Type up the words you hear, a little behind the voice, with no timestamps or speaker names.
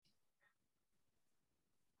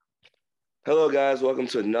Hello, guys. Welcome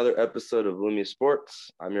to another episode of Lumia Sports.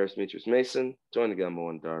 I'm yours, Demetrius Mason, joined again by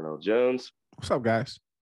one Darnell Jones. What's up, guys?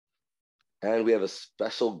 And we have a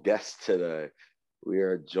special guest today. We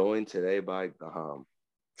are joined today by Dom.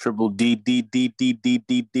 Triple D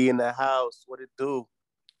in the house. What it do?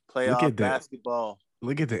 Look at Playoff basketball.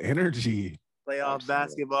 Look at the energy. Playoff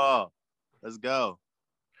basketball. Let's go.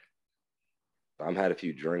 Dom had a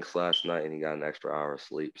few drinks last night and he got an extra hour of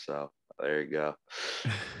sleep. So there you go.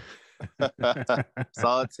 That's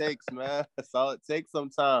all it takes, man. That's all it takes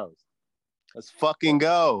sometimes. Let's fucking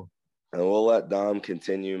go. And we'll let Dom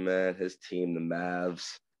continue, man. His team, the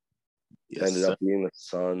Mavs, ended up being the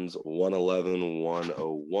Suns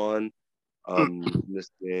 111-101. In this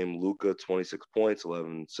game, Luka, 26 points,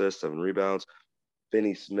 11 assists, 7 rebounds.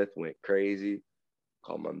 Finney Smith went crazy.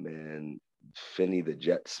 Call my man Finney the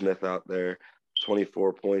Jet Smith out there.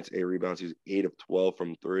 24 points, 8 rebounds. He was 8 of 12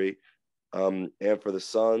 from 3. And for the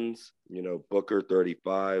Suns, Booker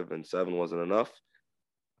 35 and 7 wasn't enough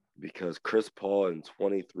because Chris Paul in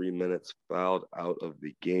 23 minutes fouled out of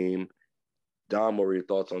the game. Dom, what were your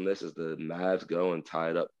thoughts on this as the Mavs go and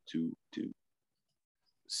tie it up 2-2?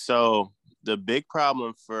 So the big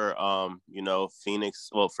problem for Phoenix,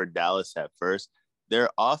 for Dallas at first, their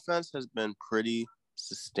offense has been pretty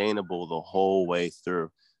sustainable the whole way through.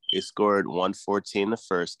 They scored 114 the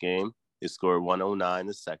first game. They scored 109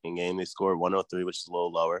 the second game. They scored 103, which is a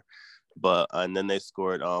little lower. And then they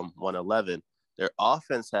scored 111. Their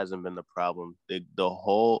offense hasn't been the problem.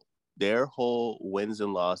 Their whole wins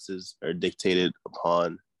and losses are dictated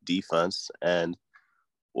upon defense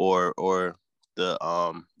or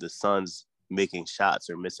the Suns making shots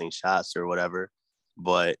or missing shots or whatever.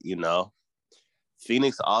 But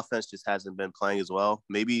Phoenix offense just hasn't been playing as well.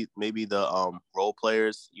 Maybe the role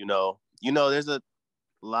players, there's a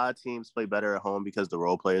lot of teams play better at home because the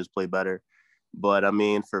role players play better. But I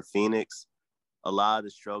mean, for Phoenix, a lot of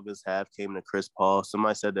the struggles came to Chris Paul.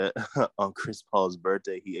 Somebody said that on Chris Paul's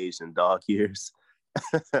birthday, he aged in dog years.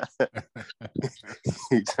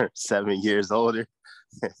 He turned 7 years older.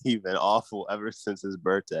 He's been awful ever since his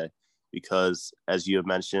birthday because, as you have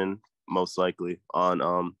mentioned, most likely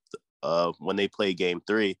on when they play Game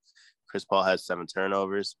 3, Chris Paul has 7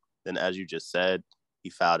 turnovers. Then, as you just said, he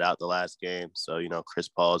fouled out the last game. So, Chris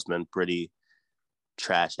Paul has been pretty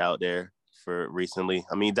trash out there for recently.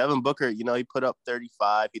 I mean, Devin Booker, he put up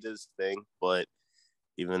 35. He did his thing. But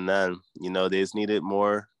even then, they just needed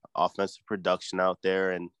more offensive production out there.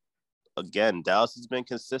 And again, Dallas has been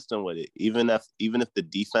consistent with it. Even if the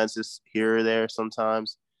defense is here or there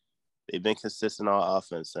sometimes, they've been consistent on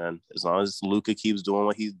offense. And as long as Luka keeps doing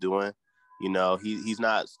what he's doing, he's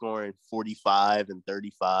not scoring 45 and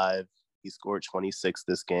 35. He scored 26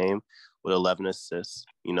 this game with 11 assists,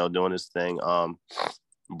 doing his thing.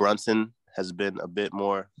 Brunson has been a bit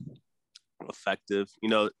more effective.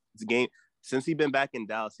 The game, since he's been back in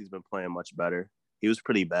Dallas, he's been playing much better. He was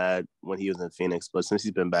pretty bad when he was in Phoenix, but since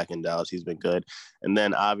he's been back in Dallas, he's been good. And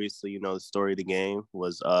then obviously, the story of the game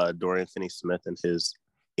was Dorian Finney-Smith and his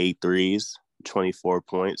 8 threes, 24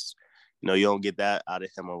 points. You don't get that out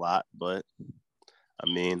of him a lot, but I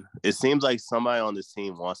mean, it seems like somebody on this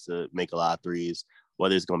team wants to make a lot of threes,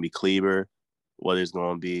 whether it's going to be Kleber, whether it's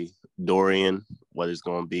going to be Dorian, whether it's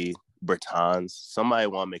going to be Bertans. Somebody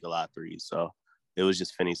want to make a lot of threes. So it was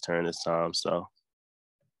just Finney's turn this time. So,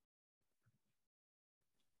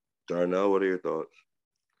 Darnell, what are your thoughts?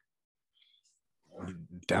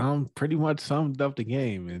 Dom pretty much summed up the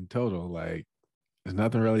game in total. Like, there's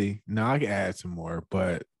nothing really. No, I can add some more,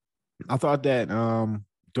 but I thought that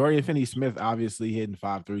Dorian Finney-Smith obviously hitting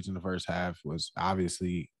 5 threes in the first half was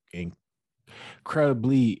obviously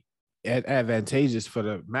incredibly advantageous for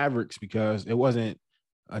the Mavericks because it wasn't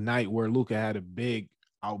a night where Luka had a big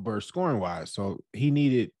outburst scoring wise. So he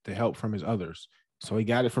needed the help from his others. So he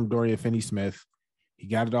got it from Dorian Finney-Smith. He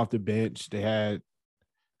got it off the bench. They had,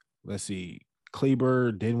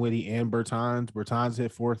 Kleber, Dinwiddie, and Bertans. Bertans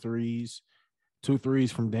hit 4 threes, 2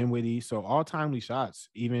 threes from Dinwiddie. So all timely shots.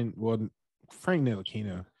 Frank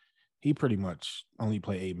Ntilikina, he pretty much only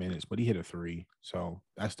played 8 minutes, but he hit a 3. So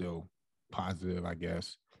that's still positive, I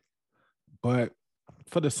guess. But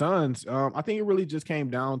for the Suns, I think it really just came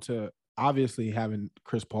down to obviously having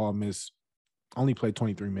Chris Paul only play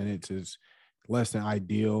 23 minutes is less than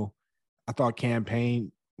ideal. I thought Cam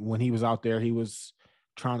Payne, when he was out there, he was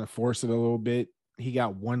trying to force it a little bit. He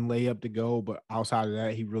got 1 layup to go, but outside of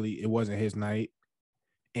that, it wasn't his night.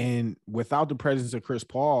 And without the presence of Chris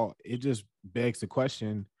Paul, it just begs the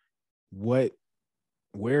question, where's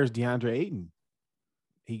DeAndre Ayton?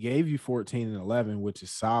 He gave you 14 and 11, which is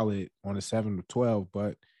solid on a 7-12,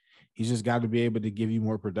 but He's just got to be able to give you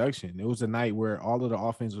more production. It was a night where all of the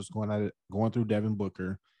offense was going through Devin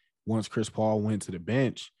Booker once Chris Paul went to the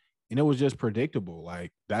bench, and it was just predictable.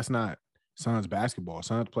 Like, that's not Suns basketball.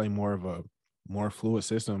 Suns play more of a more fluid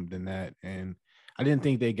system than that. And I didn't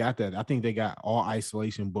think they got that. I think they got all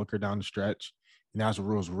isolation Booker down the stretch. And that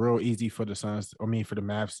was real easy for the Suns, for the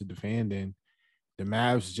Mavs to defend. And the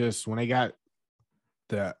Mavs just, when they got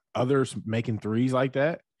the others making threes like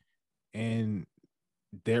that and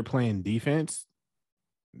they're playing defense,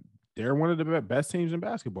 they're one of the best teams in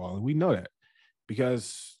basketball. And we know that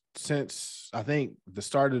because since I think the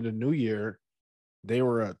start of the new year, they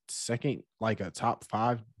were a top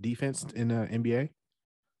 5 defense in the NBA.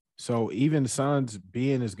 So even the Suns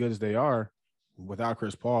being as good as they are, without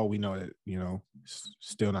Chris Paul, we know that, it's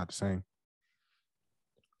still not the same.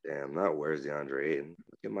 Damn, not where's DeAndre Ayton?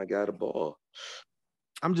 Get my guy the ball.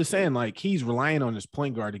 I'm just saying, like, he's relying on his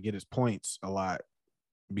point guard to get his points a lot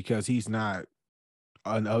because he's not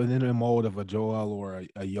in the mold of a Joel or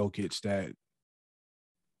a Jokic that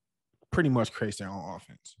pretty much creates their own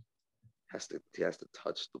offense. He has to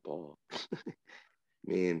touch the ball.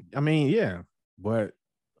 Yeah, but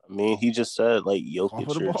he just said like Jokic off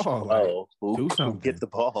of the ball, who get the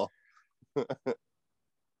ball. Go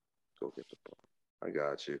get the ball. I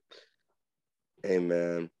got you. Hey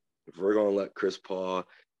man, if we're gonna let Chris Paul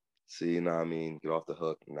get off the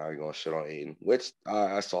hook, now you're gonna shit on Ayton, which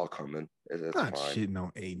I saw coming. It's not fine. Shitting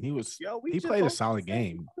on Ayton. He played a solid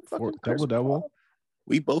game. Double.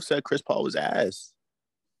 We both said Chris Paul was ass.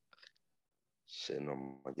 Shitting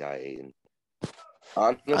on my guy Ayton.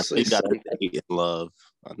 Honestly, I got Ayton love.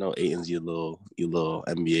 I know Ayton's your little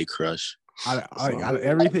NBA crush. Out of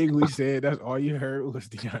everything we said, that's all you heard was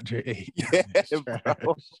DeAndre Ayton. Yeah,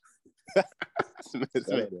 bro.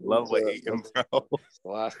 Man, love what Ayton, bro. The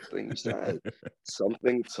last thing you said.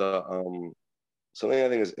 Something I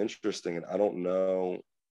think is interesting, and I don't know.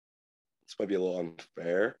 This might be a little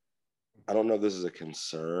unfair. I don't know if this is a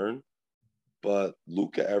concern, but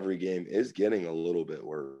Luka every game is getting a little bit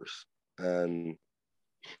worse. And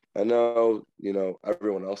I know,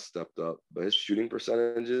 everyone else stepped up, but his shooting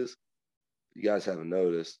percentages, you guys haven't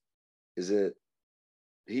noticed, he's I'm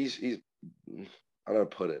going to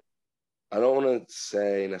put it. I don't want to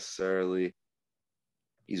say necessarily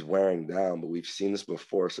he's wearing down, but we've seen this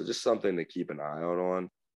before. So just something to keep an eye out on.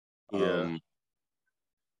 Yeah.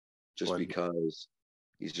 Because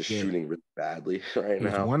he's just shooting really badly right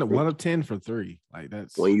now. One of 10 for 3. Like,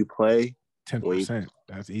 that's when you play 10%.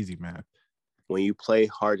 That's easy math. When you play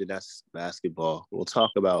Harden-esque basketball, we'll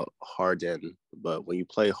talk about Harden, but when you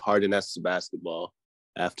play Harden-esque basketball,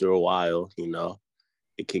 after a while,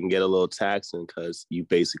 it can get a little taxing because you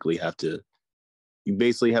basically have the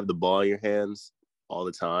ball in your hands all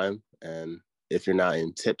the time. And if you're not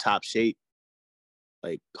in tip-top shape,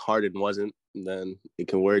 like Harden wasn't, then it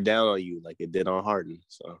can wear down on you like it did on Harden.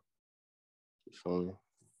 So, you feel me?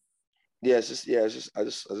 Yeah, I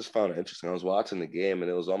just found it interesting. I was watching the game and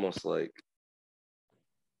it was almost like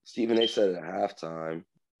Stephen A said at halftime,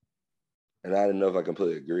 and I didn't know if I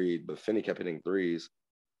completely agreed, but Finney kept hitting threes.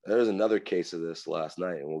 There was another case of this last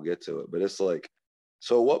night, and we'll get to it. But it's like,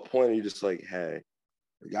 so at what point are you just like, hey,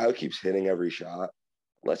 the guy who keeps hitting every shot,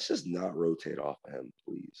 let's just not rotate off of him,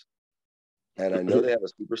 please. And I know they have a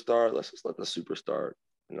superstar. Let's just let the superstar,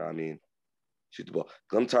 shoot the ball.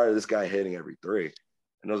 Because I'm tired of this guy hitting every 3.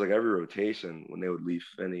 And it was like every rotation when they would leave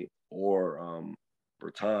Finney or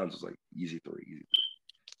Bertans was like easy 3.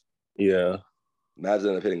 Yeah. Mavs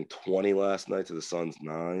ended up hitting 20 last night to the Suns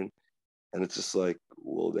 9. And it's just like,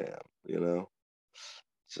 well, damn,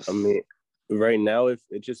 It's just... right now, if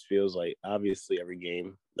it just feels like obviously every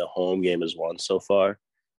game, the home game is won so far.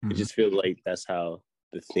 Mm-hmm. It just feels like that's how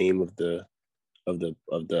the theme of the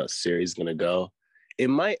series is gonna go. It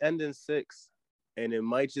might end in 6, and it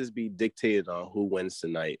might just be dictated on who wins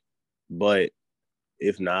tonight. But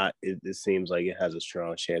if not, it seems like it has a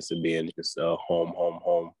strong chance of being just a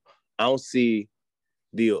home. I don't see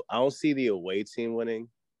the away team winning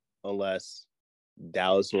unless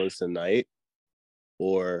Dallas wins tonight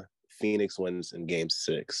or Phoenix wins in game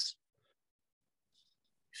 6.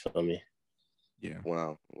 You feel me? Yeah.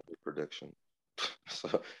 Wow. Prediction.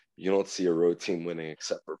 So you don't see a road team winning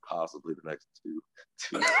except for possibly the next two.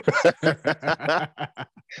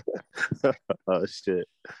 Oh shit.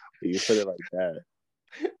 You put it like that.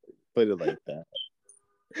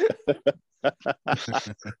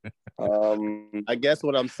 I guess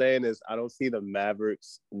what I'm saying is I don't see the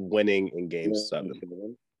Mavericks winning in game 7.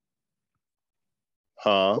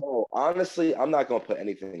 Huh? Oh, honestly, I'm not gonna put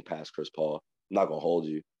anything past Chris Paul. I'm not gonna hold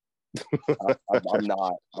you.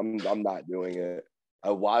 I'm not doing it. I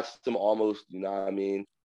watched him almost,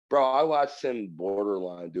 Bro, I watched him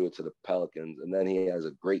borderline do it to the Pelicans, and then he has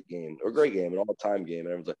a great game, an all-time game, and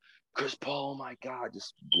everyone's like, Chris Paul, oh my God,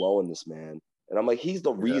 just blowing this man. And I'm like, he's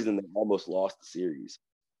the reason they almost lost the series.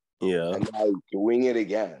 Yeah. And now he's doing it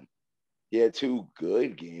again. He had 2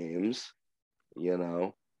 good games,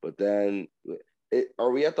 but then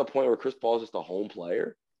are we at the point where Chris Paul is just a home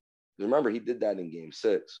player? Remember, he did that in Game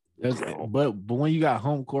 6. But when you got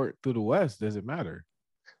home court through the West, does it matter?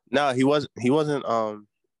 No, he wasn't.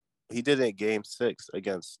 He did it in Game 6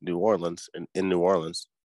 against New Orleans in New Orleans.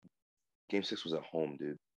 Game 6 was at home,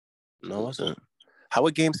 dude. No, it wasn't. How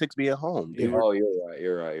would Game 6 be at home? Oh,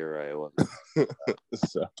 you're right. It wasn't.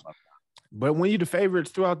 But when you the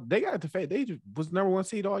favorites throughout, they was number 1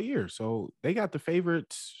 seed all year, so they got the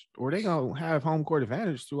favorites, or they gonna have home court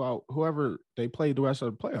advantage throughout whoever they play the rest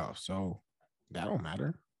of the playoffs. So that don't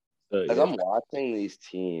matter. As I'm watching these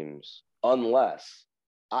teams, unless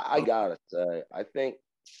I gotta say, I think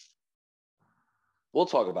we'll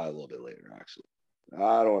talk about it a little bit later. Actually,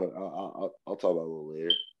 I don't want to. I'll talk about it a little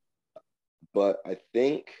later. But I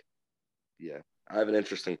think, I have an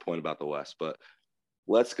interesting point about the West, but.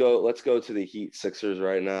 Let's go to the Heat Sixers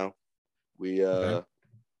right now.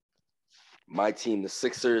 My team, the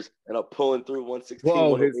Sixers, end up pulling through 116.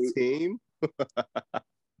 Whoa, his team?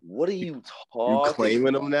 What are you talking? You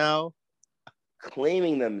claiming them now?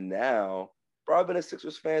 Claiming them now? Bro, I've been a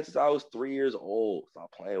Sixers fan since I was 3 years old.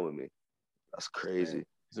 Stop playing with me. That's crazy.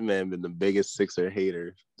 This man been the biggest Sixer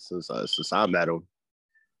hater since I met him.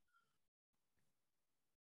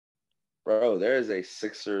 Bro, there is a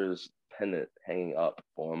Sixers pennant hanging up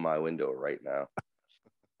on my window right now.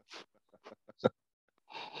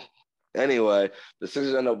 Anyway, the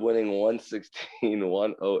Sixers end up winning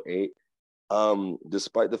 116-108.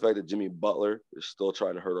 Despite the fact that Jimmy Butler is still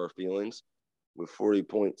trying to hurt our feelings with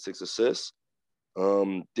 40.6 assists.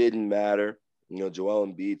 Didn't matter. Joel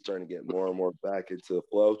Embiid starting to get more and more back into the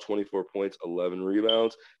flow. 24 points, 11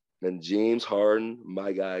 rebounds. Then James Harden,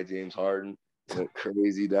 my guy James Harden, went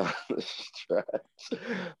crazy down the stretch.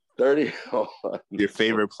 31. Your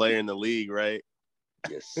favorite player in the league, right?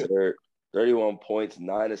 Yes, sir. 31 points,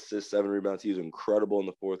 9 assists, 7 rebounds. He was incredible in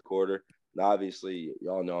the fourth quarter. And obviously,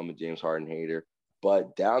 y'all know I'm a James Harden hater.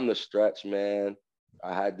 But down the stretch, man,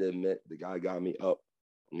 I had to admit the guy got me up.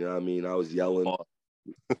 You know what I mean? I was yelling.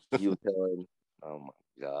 He was telling, oh, my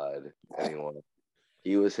God, anyone.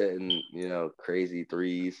 He was hitting, crazy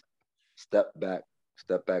threes, step back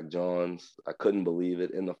Johns. I couldn't believe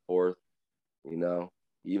it in the fourth,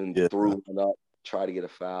 Even threw one up, tried to get a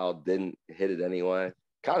foul, didn't hit it anyway.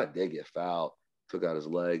 Kind of did get fouled, took out his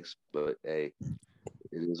legs, but hey, it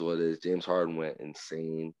is what it is. James Harden went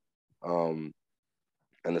insane. And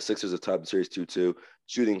the Sixers have tied the series 2-2,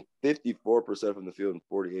 shooting 54% from the field and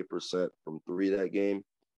 48% from 3 that game.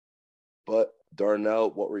 But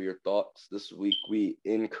Darnell, what were your thoughts this week? We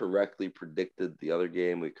incorrectly predicted the other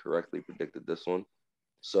game. We correctly predicted this one.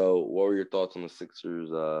 So what were your thoughts on the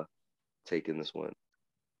Sixers taking this win?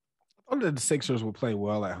 I thought that the Sixers would play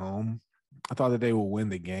well at home. I thought that they would win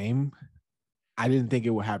the game. I didn't think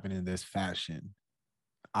it would happen in this fashion.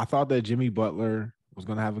 I thought that Jimmy Butler was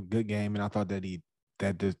going to have a good game, and I thought that the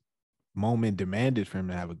moment demanded for him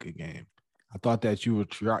to have a good game. I thought that you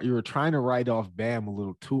were trying to write off Bam a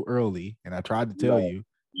little too early, and I tried to tell you.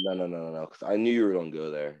 No, because I knew you were going to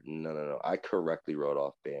go there. No. I correctly wrote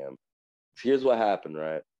off Bam. Here's what happened,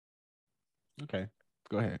 right? Okay,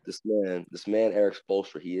 go ahead. This man, Eric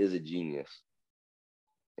Spoelstra, he is a genius.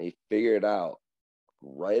 And he figured out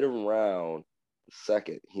right around the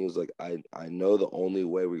second, he was like, I know the only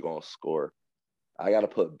way we're going to score. I got to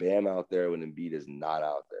put Bam out there when Embiid is not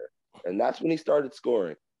out there. And that's when he started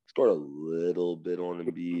scoring. Scored a little bit on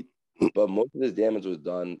Embiid, but most of his damage was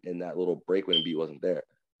done in that little break when Embiid wasn't there.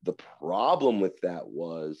 The problem with that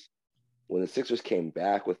was when the Sixers came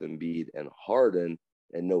back with Embiid and Harden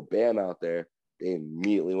and no Bam out there, they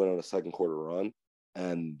immediately went on a second quarter run,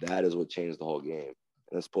 and that is what changed the whole game.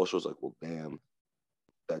 And then Spoelstra was like, well, damn,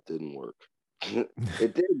 that didn't work.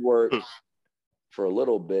 It did work for a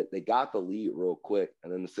little bit. They got the lead real quick,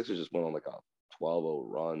 and then the Sixers just went on like a 12-0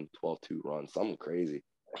 run, 12-2 run, something crazy.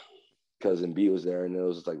 Because Embiid was there, and it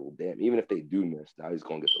was just like, well, damn, even if they do miss, now he's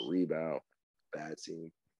going to get the rebound. Bad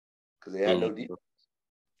team. Because they had no defense.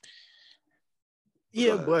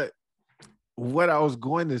 Yeah, but what I was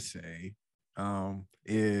going to say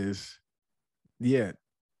is, they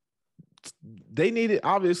needed,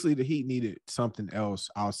 obviously the Heat needed something else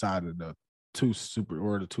outside of the two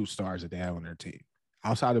stars that they have on their team.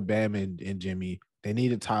 Outside of Bam and Jimmy, they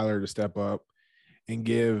needed Tyler to step up and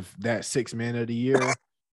give that 6 man of the year.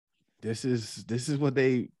 This is what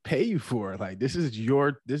they pay you for. Like, this is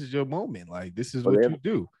your moment. Like, this is what you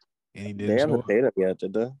do. and he They didn't show haven't up. paid him yet,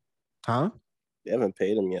 did they? Huh? They haven't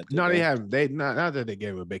paid him yet. No, they haven't. They not that they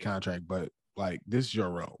gave him a big contract, but like this is your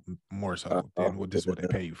role more so than what this is what they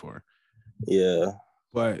pay you for. Yeah.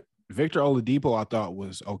 But Victor Oladipo, I thought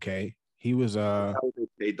was okay. He was How would they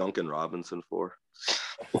pay Duncan Robinson for?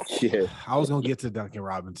 Yeah. I was gonna get to Duncan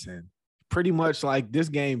Robinson. Pretty much like this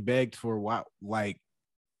game begged for what, like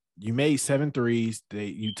you made 7 threes.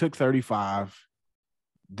 You took 35.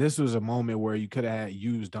 This was a moment where you could have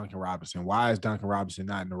used Duncan Robinson. Why is Duncan Robinson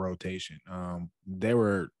not in the rotation? They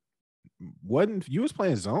were wasn't you was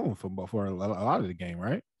playing zone for a lot of the game,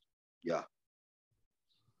 right? Yeah.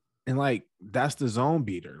 And like that's the zone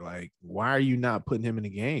beater. Like, why are you not putting him in the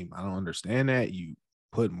game? I don't understand that. You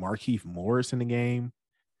put Markieff Morris in the game.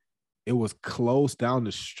 It was close down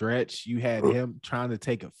the stretch. You had him trying to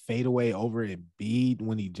take a fadeaway over Embiid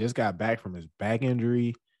when he just got back from his back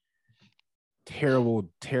injury. Terrible,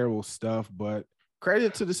 terrible stuff. But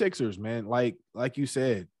credit to the Sixers, man. Like you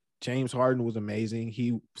said, James Harden was amazing.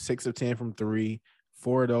 He 6 of 10 from 3.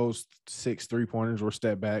 4 of those 6 3-pointers were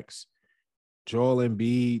step backs. Joel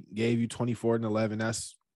Embiid gave you 24 and 11.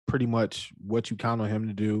 That's pretty much what you count on him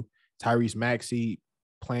to do. Tyrese Maxey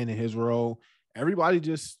playing in his role. Everybody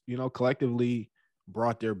just, collectively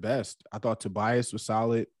brought their best. I thought Tobias was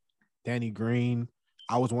solid. Danny Green,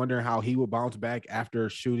 I was wondering how he would bounce back after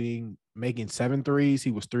making 7 threes.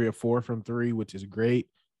 He was 3 of 4 from 3, which is great.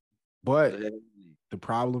 But the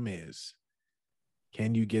problem is,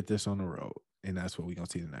 can you get this on the road? And that's what we're going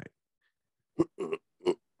to see tonight.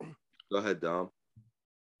 Go ahead, Dom.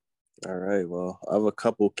 All right. Well, I have a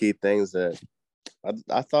couple key things that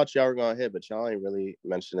I thought y'all were going to hit, but y'all ain't really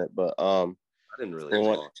mention it. But I didn't really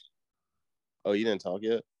talk. Oh, you didn't talk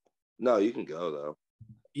yet? No, you can go, though.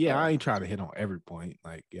 Yeah, I ain't trying to hit on every point.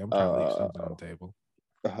 Like, yeah, I'm trying to leave something on the table.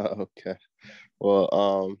 Okay.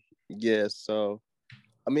 Well, yeah, so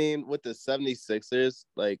I mean, with the 76ers,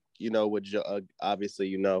 like, with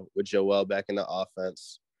obviously, with Joel back in the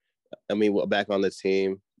offense, I mean, back on the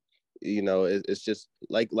team, it's just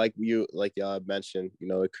like y'all mentioned,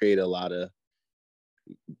 it created a lot of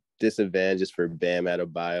disadvantages for Bam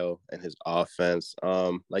Adebayo and his offense.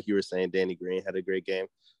 Like you were saying, Danny Green had a great game.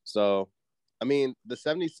 So, I mean, the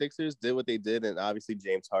 76ers did what they did, and obviously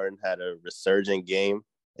James Harden had a resurgent game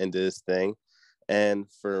into this thing. And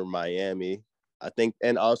for Miami, I think,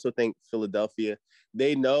 and also think Philadelphia,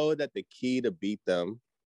 they know that the key to beat them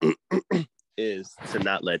is to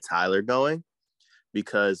not let Tyler going,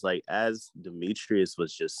 because like as Demetrius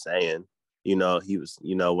was just saying, he was,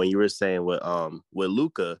 when you were saying with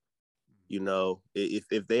Luka,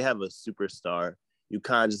 if they have a superstar, you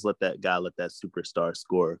kind of just let that superstar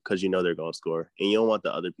score because they're going to score, and you don't want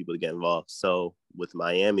the other people to get involved. So with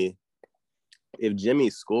Miami, if Jimmy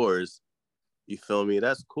scores, you feel me?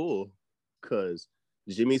 That's cool because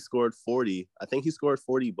Jimmy scored 40. I think he scored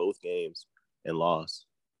 40 both games and lost.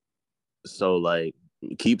 So, like,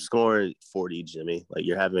 keep scoring 40, Jimmy. Like,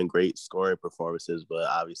 you're having great scoring performances, but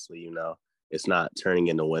obviously, it's not turning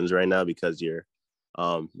into wins right now because you're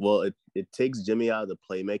it takes Jimmy out of the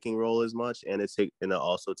playmaking role as much, and it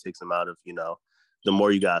also takes him out of, the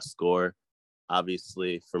more you got to score.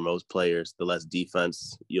 Obviously, for most players, the less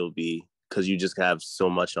defense you'll be because you just have so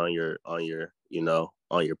much on your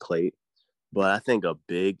plate. But I think a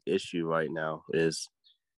big issue right now is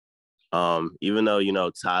even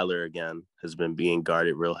though, Tyler, again, has been being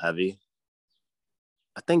guarded real heavy,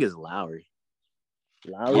 I think it's Lowry.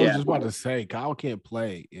 I was just about to say, Kyle can't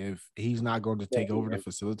play if he's not going to take over the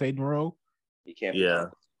facilitating role. He can't. Yeah.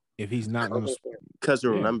 If he's not going to. Because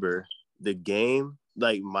remember, the game,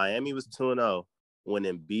 like Miami was 2-0 when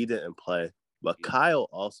Embiid didn't play, but Kyle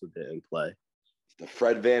also didn't play. The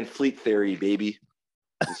Fred VanVleet theory, baby.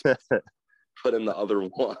 Put in the other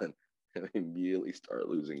one and immediately start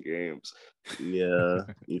losing games. Yeah,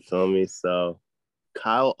 you feel me? So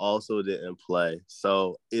Kyle also didn't play.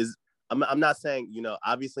 So I'm not saying,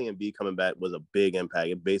 obviously Embiid coming back was a big impact.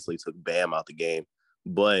 It basically took Bam out the game.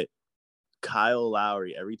 But Kyle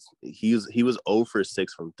Lowry, he was 0 for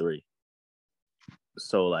 6 from 3.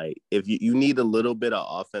 So, like, if you need a little bit of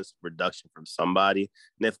offensive production from somebody,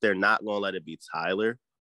 and if they're not going to let it be Tyler,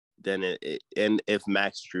 then and if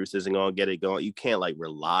Max Strus isn't going to get it going, you can't, like,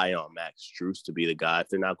 rely on Max Strus to be the guy. If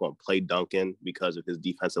they're not going to play Duncan because of his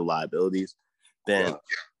defensive liabilities, then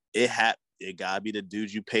it got to be the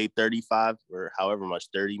dude you paid 35 or however much,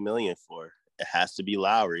 30 million for. It has to be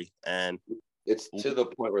Lowry. And it's to the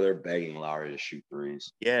point where they're begging Lowry to shoot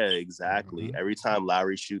threes. Yeah, exactly. Mm-hmm. Every time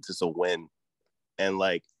Lowry shoots, it's a win. And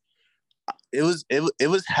like, it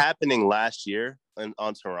was happening last year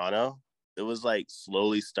on Toronto, it was like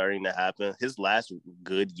slowly starting to happen. His last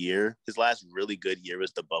really good year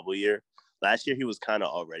was the bubble year. Last year he was kind of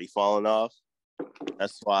already falling off.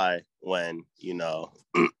 That's why when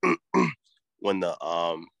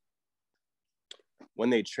when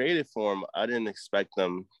they traded for him, I didn't expect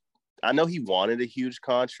them. I know he wanted a huge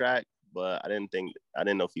contract, but I didn't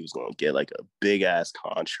know if he was going to get like a big ass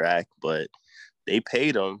contract. But they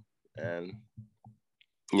paid him, and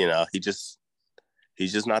he's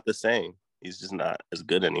just not the same. He's just not as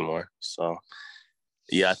good anymore. So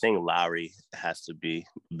yeah, I think Lowry has to be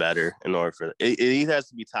better in order for it either has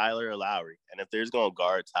to be Tyler or Lowry. And if there's going to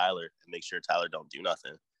guard Tyler and make sure Tyler don't do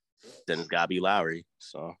nothing, then it's got to be Lowry.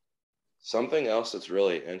 So something else that's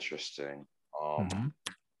really interesting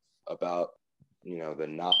about the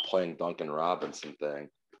not playing Duncan Robinson thing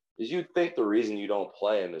is you'd think the reason you don't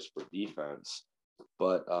play him is for defense,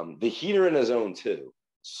 but the Heat are in his zone too,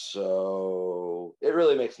 so it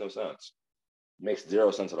really makes no sense. It makes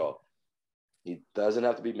zero sense at all. He doesn't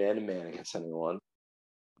have to be man to man against anyone.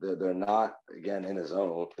 They're not, again, in his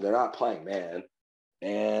zone. They're not playing man,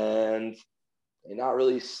 and they're not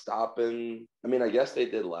really stopping. I mean, I guess they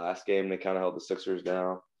did last game. They kind of held the Sixers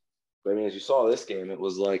down. But I mean, as you saw this game, it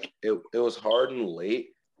was like it was hard and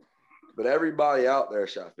late, but everybody out there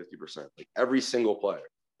shot 50%. Like every single player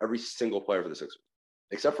for the Sixers,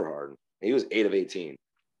 except for Harden. He was 8 of 18.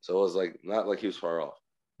 So it was like not like he was far off.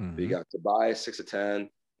 Mm-hmm. But you got Tobias 6 of 10,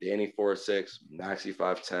 Danny 4 of 6, Maxey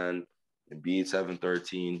 5 of 10, Embiid 7 of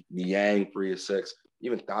 13, Niang 3 of 6,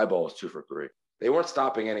 even Thibault was 2 for 3. They weren't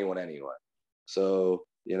stopping anyone anyway. So,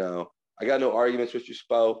 I got no arguments with you,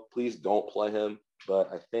 Spo. Please don't play him.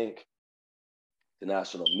 But I think the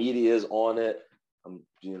national media is on it.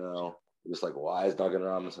 Just like, why is Duncan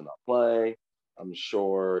Robinson not playing? I'm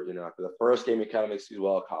sure, after the first game, he kind of makes you,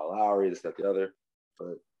 well, Kyle Lowry, this, that, the other.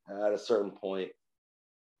 But at a certain point,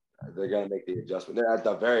 they're going to make the adjustment. At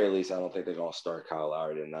the very least, I don't think they're going to start Kyle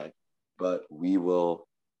Lowry tonight. But we'll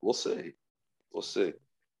see. We'll see.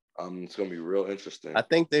 It's going to be real interesting. I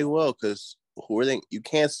think they will, because you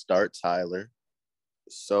can't start Tyler.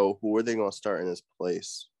 So who are they going to start in his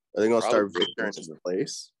place? Are they going to start Victor in his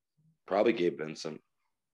place? Probably Gabe Vincent,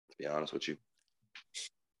 to be honest with you.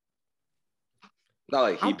 Not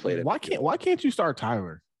like he played it. Why can't you start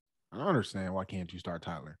Tyler? I don't understand. Why can't you start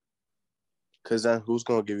Tyler? Because then who's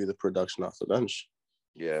going to give you the production off the bench?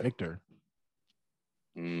 Yeah. Victor.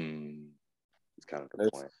 It's kind of the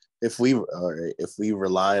point. If we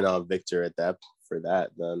relying on Victor for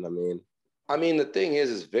that, then I mean, the thing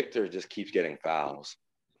is Victor just keeps getting fouls.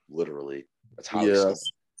 Literally. That's how he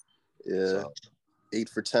scores. Yeah. So, 8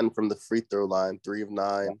 for 10 from the free throw line, 3 of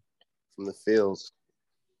 9 from the field.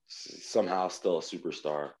 Somehow still a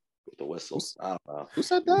superstar with the whistle. I don't know. Who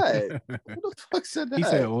said that? Who the fuck said that? He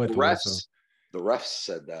said the refs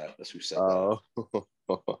said that. That's who said that.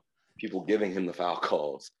 People giving him the foul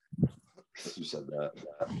calls. That's who said that.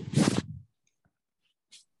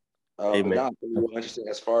 Interesting.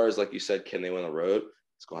 As far as, like you said, can they win the road?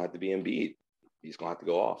 It's going to have to be Embiid. He's going to have to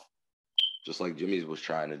go off. Just like Jimmy's was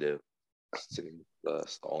trying to do.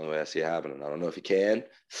 That's the only way I see it happening. I don't know if he can.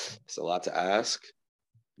 It's a lot to ask,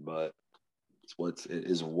 but it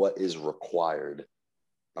is what is required.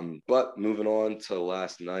 But moving on to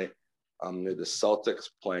last night, the Celtics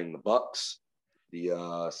playing the Bucks. The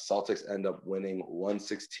Celtics end up winning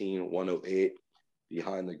 116-108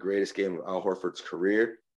 behind the greatest game of Al Horford's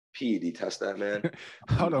career. P, do you test that, man?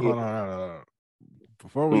 Hold on.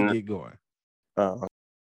 Before we get going.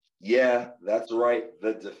 Yeah, that's right.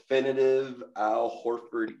 The definitive Al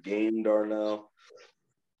Horford game, Darnell.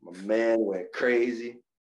 My man went crazy.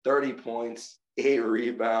 30 points, 8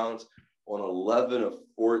 rebounds on 11 of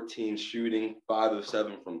 14 shooting, 5 of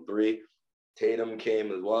 7 from 3. Tatum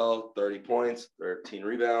came as well, 30 points, 13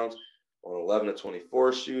 rebounds on 11 of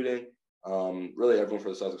 24 shooting. Really, everyone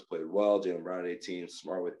for the Celtics played well. Jaylen Brown, 18.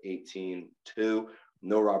 Smart with 18, 2.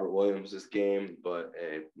 No Robert Williams this game, but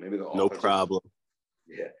hey, maybe the no problem.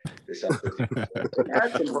 Yeah, they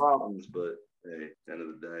had some problems, but hey, at the end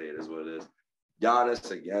of the day, it is what it is.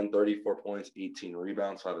 Giannis, again, 34 points, 18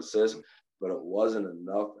 rebounds, 5 assists, but it wasn't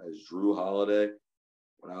enough as Jrue Holiday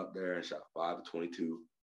went out there and shot 5 of 22,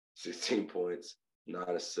 16 points, 9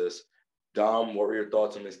 assists. Dom, what were your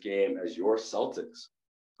thoughts on this game as your Celtics,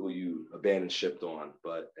 who you abandoned shipped on,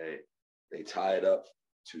 but hey, they tie it up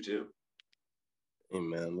 2-2. Hey,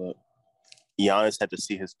 man, look. Giannis had to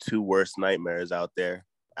see his 2 worst nightmares out there,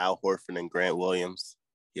 Al Horford and Grant Williams.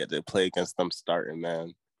 He had to play against them starting,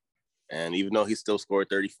 man. And even though he still scored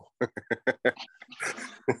 34.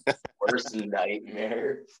 Worst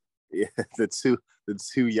nightmares. Yeah, the two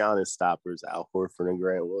Giannis stoppers, Al Horford and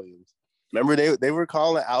Grant Williams. Remember they were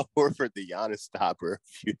calling Al Horford the Giannis stopper a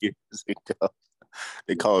few years ago.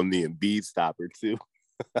 They call him the Embiid stopper too.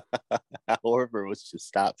 Al Horford was just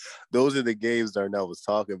stop. Those are the games Darnell was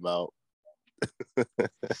talking about.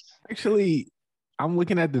 Actually, I'm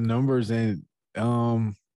looking at the numbers and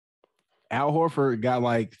Al Horford got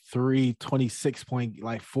like 4 26-point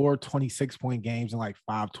games and like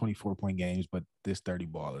 5 24-point games, but this 30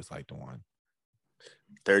 ball is like the one.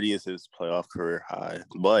 30 is his playoff career high.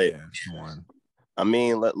 But yeah, one. I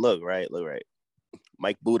mean, look right.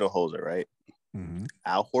 Mike Budenholzer, right? Mm-hmm.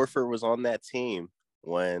 Al Horford was on that team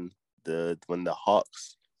when the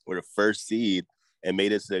Hawks were the first seed and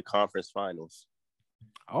made it to the conference finals.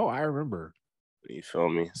 Oh, I remember. You feel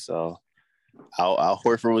me? So Al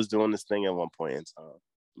Horford was doing this thing at one point in time.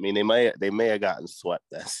 I mean, they may have gotten swept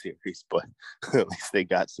that series, but at least they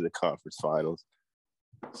got to the conference finals.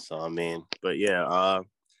 So I mean, but yeah,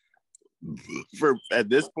 for at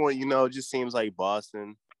this point, it just seems like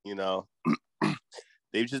Boston,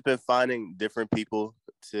 they've just been finding different people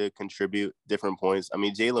to contribute different points. I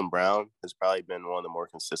mean, Jaylen Brown has probably been one of the more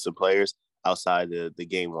consistent players outside the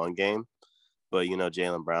game one game. But,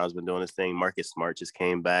 Jaylen Brown's been doing his thing. Marcus Smart just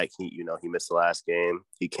came back. He missed the last game.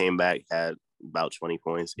 He came back, had about 20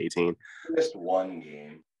 points, 18. He missed one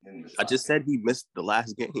game. I just said he missed the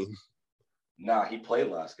last game. Nah, he played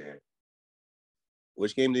last game.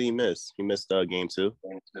 Which game did he miss? He missed game 2?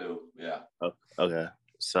 Game 2, yeah. Oh, okay.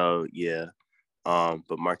 So, yeah.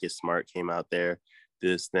 But Marcus Smart came out there,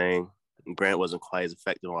 did his thing. Grant wasn't quite as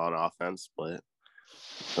effective on offense, but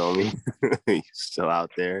you feel me? He's still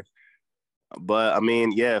out there. But I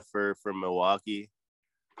mean, yeah, for Milwaukee,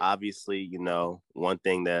 obviously, one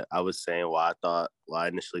thing that I was saying why I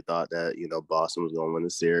initially thought that, Boston was going to win the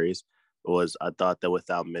series was I thought that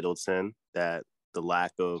without Middleton, that the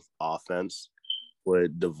lack of offense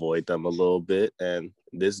would devoid them a little bit. And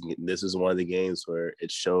this is one of the games where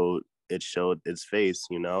it showed its face,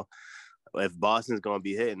 If Boston's going to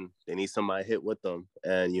be hitting, they need somebody to hit with them.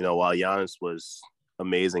 And, while Giannis was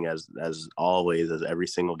amazing as always, as every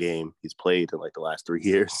single game he's played in like the last 3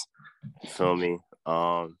 years, you feel me?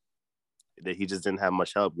 That he just didn't have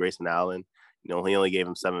much help. Grayson Allen, he only gave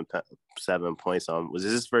him 7 points. Was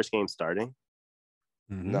this his first game starting?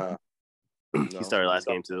 Mm-hmm. Nah. He started last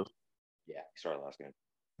game too? Yeah, he started last game.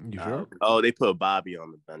 You sure? Oh, they put Bobby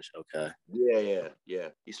on the bench. Okay. Yeah.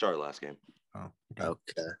 He started last game. Oh,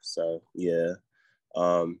 okay. So, yeah.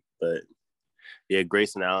 But, yeah,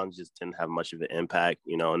 Grayson Allen just didn't have much of an impact,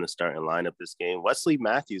 in the starting lineup this game. Wesley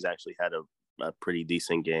Matthews actually had a pretty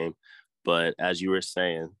decent game. But as you were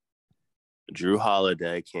saying, Drew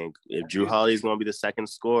Holiday can't – if Drew Holiday's going to be the second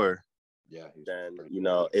scorer, then,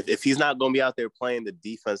 if he's not going to be out there playing the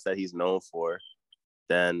defense that he's known for,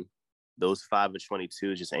 then those 5 of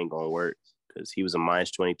 22 just ain't going to work because he was a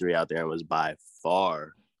minus 23 out there and was by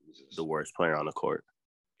far the worst player on the court.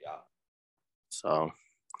 Yeah. So,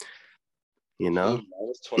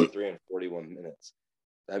 minus 23 in 41 minutes.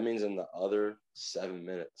 That means in the other 7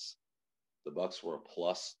 minutes, the Bucks were a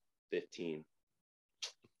plus 15.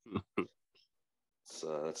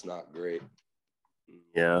 So that's not great.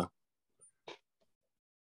 Yeah.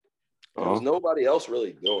 There was nobody else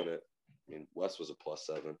really doing it. I mean, West was a plus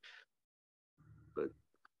 7. But,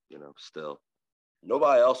 still.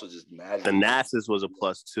 Nobody else was just mad. The Nassus was a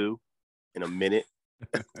plus 2 in a minute.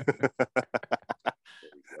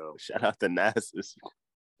 Shout out to Nassus.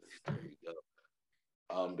 There you go.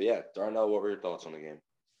 But yeah, Darnell, what were your thoughts on the game?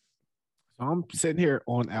 So I'm sitting here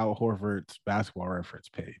on Al Horford's basketball reference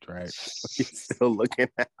page, right? He's still looking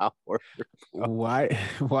at Al Horford.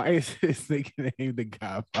 Why is his nickname the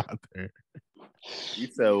Godfather? You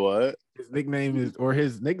said what? His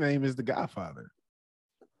nickname is the Godfather.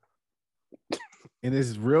 And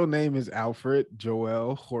his real name is Alfred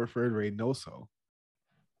Joel Horford Reynoso.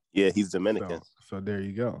 Yeah, he's Dominican. So there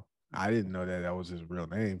you go. I didn't know that was his real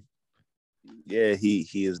name. Yeah, he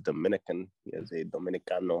is Dominican. He has a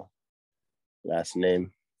Dominicano last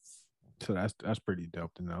name. So that's pretty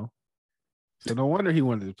dope to know. So no wonder he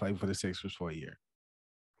wanted to play for the Sixers for a year.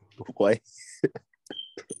 What?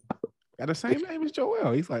 Got the same name as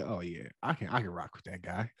Joel. He's like, oh yeah, I can rock with that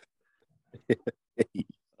guy.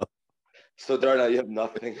 So Darnell, you have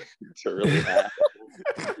nothing to really add.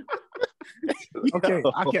 Okay,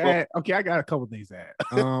 I can add. Okay, I got a couple things to add.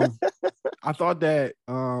 I thought that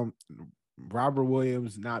Robert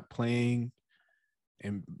Williams not playing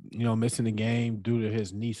and missing the game due to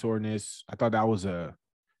his knee soreness, I thought that was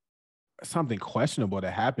something questionable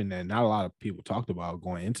that happened that not a lot of people talked about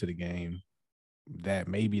going into the game. That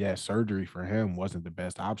maybe that surgery for him wasn't the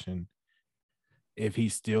best option if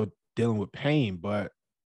he's still dealing with pain. But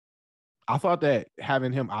I thought that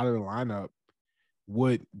having him out of the lineup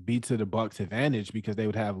would be to the Bucks' advantage because they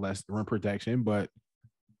would have less rim protection. But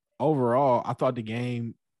overall, I thought the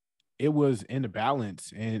game it was in the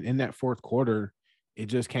balance, and in that fourth quarter, it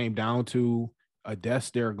just came down to a death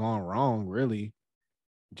stare gone wrong. Really,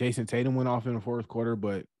 Jason Tatum went off in the fourth quarter,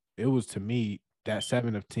 but it was to me that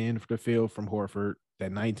 7 of 10 for the field from Horford,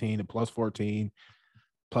 that 19 to plus 14,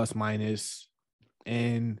 plus minus,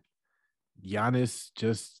 and Giannis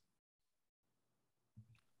just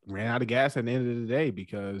ran out of gas at the end of the day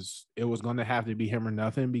because it was going to have to be him or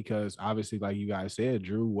nothing because obviously, like you guys said,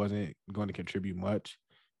 Drew wasn't going to contribute much.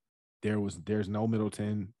 There's no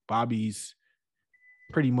Middleton. Bobby's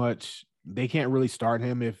pretty much they can't really start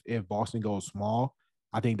him if Boston goes small.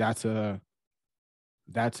 I think that's a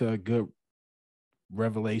good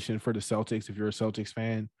revelation for the Celtics if you're a Celtics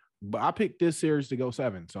fan. But I picked this series to go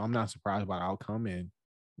 7, so I'm not surprised by the outcome. And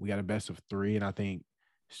we got a best of 3, and I think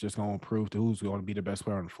it's just going to prove to who's going to be the best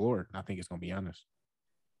player on the floor. And I think it's going to be Giannis.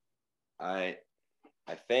 I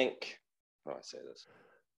think how do I say this?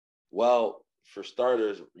 Well, for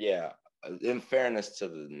starters, yeah. In fairness to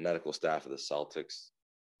the medical staff of the Celtics,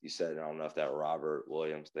 you said I don't know if that Robert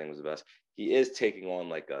Williams thing was the best. He is taking on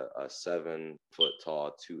like a 7-foot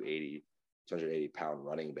tall, 280-pound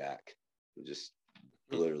running back who just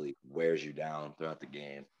literally wears you down throughout the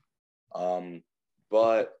game.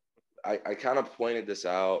 But I kind of pointed this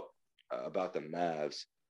out about the Mavs.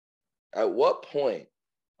 At what point,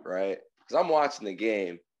 right? Because I'm watching the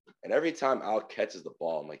game, and every time Al catches the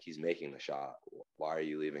ball, I'm like, he's making the shot. Why are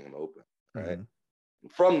you leaving him open, right? Mm-hmm.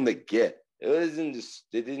 From the get, it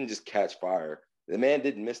didn't just catch fire. The man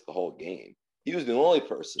didn't miss the whole game. He was the only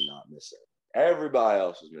person not missing. Everybody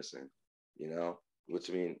else was missing, which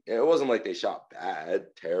I mean, it wasn't like they shot bad,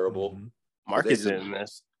 terrible. Mm-hmm. Marcus didn't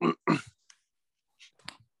miss.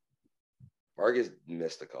 Marcus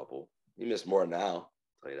missed a couple. He missed more now. I'll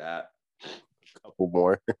tell you that. A couple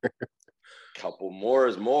more. Couple more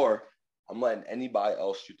is more. I'm letting anybody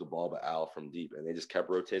else shoot the ball but Al from deep, and they just kept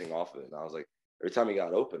rotating off of it. And I was like, every time he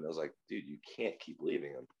got open, I was like, dude, you can't keep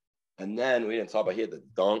leaving him. And then we didn't talk about he had the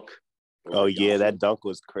dunk. Oh yeah, that dunk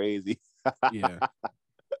was crazy. Yeah.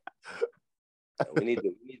 we need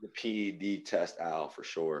the PED test Al for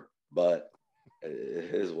sure, but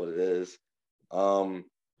it is what it is.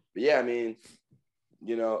 But yeah, I mean,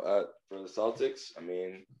 for the Celtics, I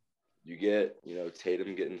mean, you get,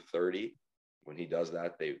 Tatum getting 30. When he does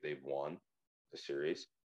that, they've won the series.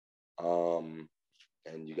 And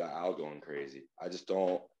you got Al going crazy. I just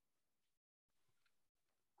don't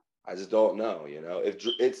know, If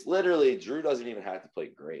it's literally Drew doesn't even have to play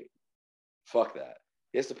great. Fuck that.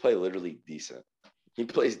 He has to play literally decent. He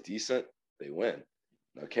plays decent, they win.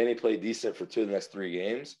 Now, can he play decent for 2 of the next 3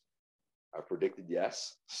 games? I predicted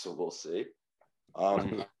yes, so we'll see.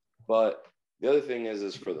 But the other thing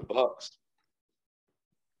is for the Bucks,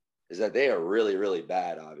 is that they are really, really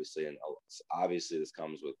bad, obviously, and obviously this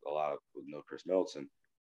comes with with no Chris Middleton.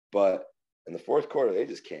 But in the fourth quarter, they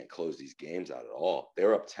just can't close these games out at all. They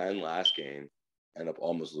were up 10 last game, end up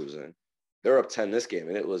almost losing. They're up 10 this game,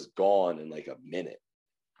 and it was gone in like a minute.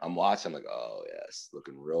 I'm watching, like, oh yes,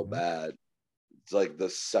 looking real bad. It's like the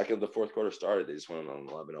second the fourth quarter started, they just went on an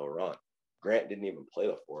 11-0 run. Grant didn't even play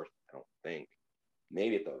the fourth, I don't think.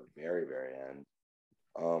 Maybe at the very, very end.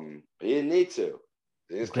 But he didn't need to.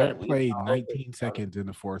 Grant played 19 seconds in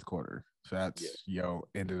the fourth quarter. So that's,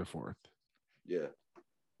 end of the fourth. Yeah.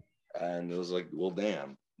 And it was like, well,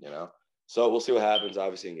 damn, So we'll see what happens,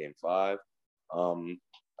 obviously, in Game 5.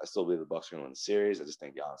 I still believe the Bucks are going to win the series. I just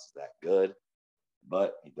think Giannis is that good.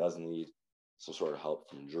 But he does need some sort of help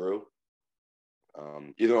from Drew,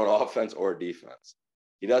 either on offense or defense.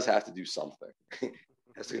 He does have to do something. He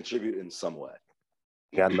has to contribute in some way.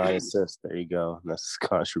 Got 9 assists. There you go. That's his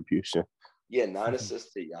contribution. Yeah, 9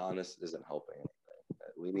 assists to Giannis isn't helping anything.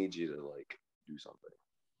 We need you to, do something,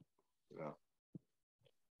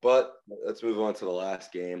 But let's move on to the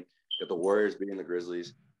last game. Got the Warriors beating the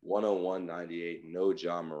Grizzlies, 101-98. No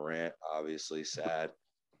John Morant, obviously sad.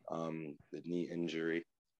 The knee injury.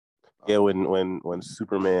 Yeah, when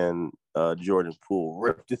Superman Jordan Poole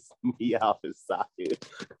ripped his knee out his socket.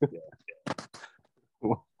 Yeah.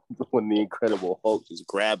 When the Incredible Hulk just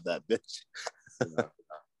grabbed that bitch.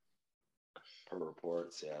 Per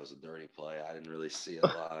reports, it was a dirty play. I didn't really see it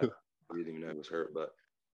live. I didn't even know he was hurt. But,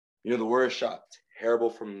 the Warriors shot terrible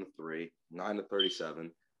from the 3,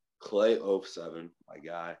 9-37. Clay 0-7, my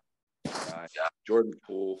guy. Jordan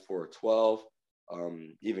Poole 4-12.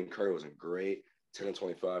 Even Curry wasn't great.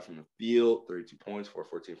 10-25 from the field, 32 points,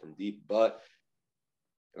 4-14 from deep. But,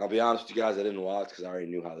 and I'll be honest with you guys, I didn't watch because I already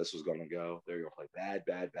knew how this was going to go. They were going to play bad,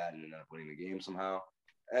 and ended up winning the game somehow.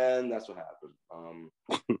 And that's what happened.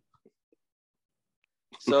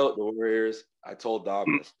 So the Warriors, I told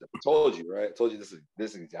Dom this. I told you, right? I told you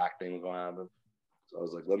this exact thing was going to happen. So I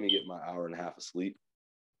was like, let me get my hour and a half of sleep.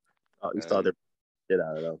 Oh, you saw the shit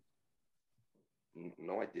out of them.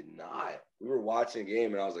 No, I did not. We were watching a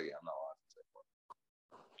game, and I was like, yeah, I'm not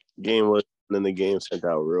watching. Game was, and then the game turned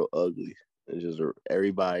out real ugly. It's just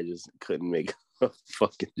everybody just couldn't make a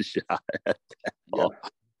fucking shot at that. Yeah,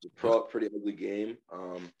 it's a pretty ugly game.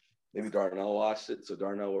 Maybe Darnell watched it. So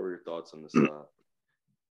Darnell, what were your thoughts on this?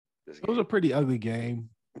 This game? It was a pretty ugly game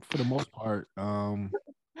for the most part.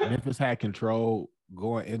 Memphis had control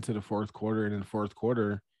going into the fourth quarter, and in the fourth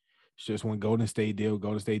quarter, it's just when Golden State did what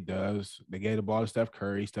Golden State does. They gave the ball to Steph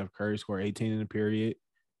Curry. Steph Curry scored 18 in the period,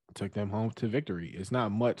 took them home to victory. It's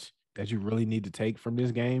not much that you really need to take from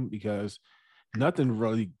this game because nothing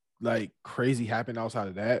really like crazy happened outside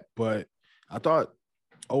of that. But I thought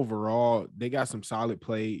overall they got some solid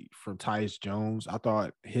play from Tyus Jones. I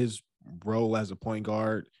thought his role as a point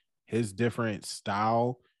guard, his different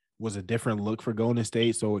style was a different look for Golden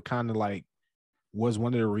State. So it kind of like was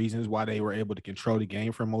one of the reasons why they were able to control the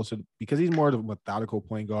game for most of because he's more of a methodical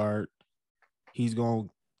point guard. He's going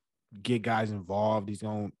to get guys involved. He's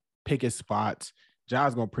going to pick his spots.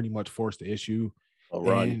 Ja's going to pretty much force the issue.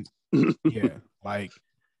 Run. Yeah, like,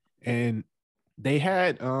 and they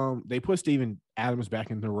had they put Steven Adams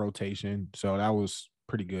back into rotation, so that was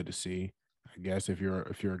pretty good to see. I guess if you're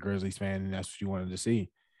a Grizzlies fan and that's what you wanted to see.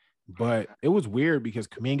 But it was weird because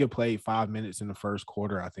Kuminga played 5 minutes in the first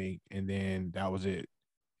quarter, I think, and then that was it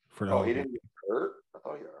for the whole he game. didn't get hurt? I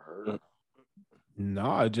thought he got hurt.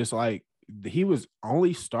 No, just like he was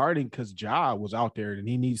only starting because Ja was out there and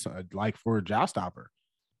he needs like for a Ja stopper.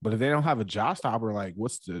 But if they don't have a Ja stopper, like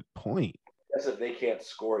what's the point? I guess if they can't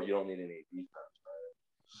score, you don't need any defense.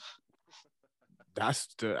 That's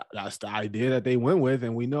the idea that they went with,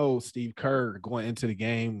 and we know Steve Kerr going into the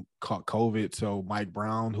game caught COVID, so Mike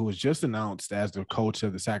Brown, who was just announced as the coach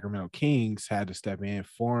of the Sacramento Kings, had to step in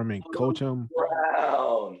for him and coach him.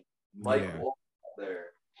 Brown, Mike Wolf there.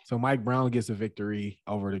 So Mike Brown gets a victory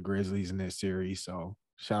over the Grizzlies in this series. So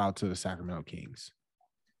shout out to the Sacramento Kings.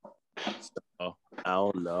 So, I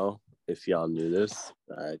don't know if y'all knew this.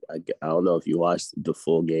 I don't know if you watched the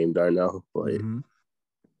full game, Darnell, but.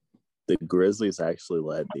 The Grizzlies actually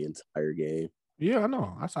led the entire game. Yeah, I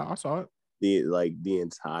know. I saw it. The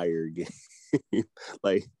entire game,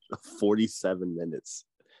 like 47 minutes.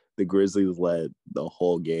 The Grizzlies led the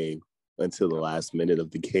whole game until the last minute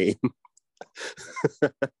of the game.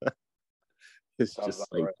 It's just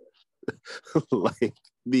like, like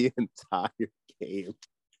the entire game.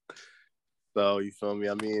 So you feel me?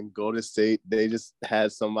 I mean, Golden State, they just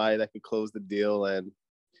had somebody that could close the deal, and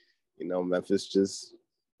Memphis just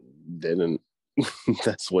didn't.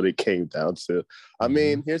 That's what it came down to. I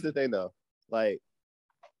mean, here's the thing though, like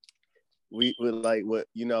we like what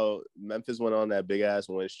Memphis went on that big ass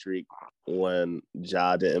win streak when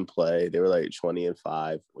Ja didn't play. They were like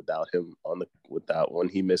 20-5 without him without when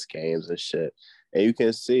he missed games and shit. And you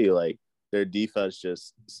can see like their defense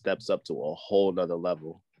just steps up to a whole nother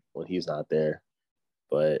level when he's not there.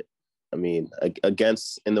 But I mean,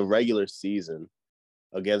 against in the regular season,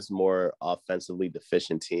 against more offensively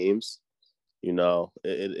deficient teams, it'll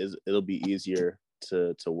be easier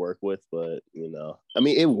to work with. But I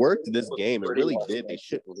mean, it worked this game. It really did.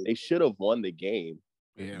 They should have won the game.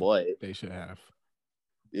 Yeah, but they should have.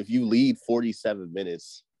 If you lead 47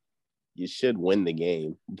 minutes, you should win the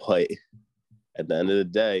game. But at the end of the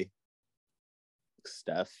day,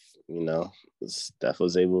 Steph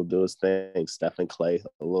was able to do his thing. Steph and Clay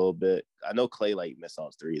a little bit. I know Clay like missed all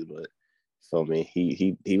his threes, but feel me,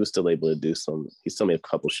 he was still able to do some. He still made a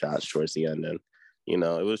couple shots towards the end, and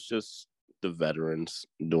it was just the veterans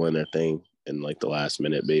doing their thing in like the last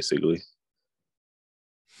minute, basically.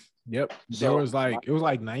 Yep, it was like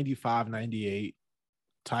 95-98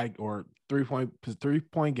 tie or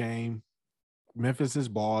 3-point game. Memphis is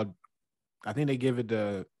balled. I think they give it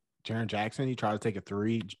to Jaren Jackson. He tried to take a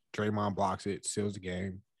three. Draymond blocks it, seals the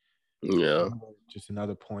game. Yeah, just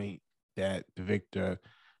another point that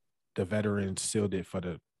the veterans sealed it for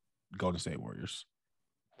the Golden State Warriors.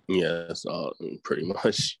 Yeah, that's all pretty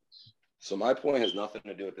much. So my point has nothing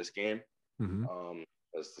to do with this game,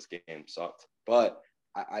 because this game sucked. But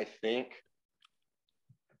I think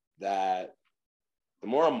that the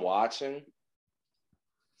more I'm watching,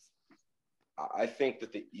 I think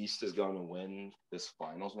that the East is going to win this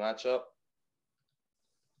finals matchup.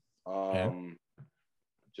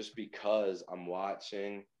 Just because I'm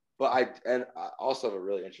watching. But I also have a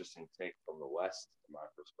really interesting take from the West, from my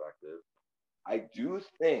perspective. I do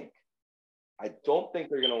think I don't think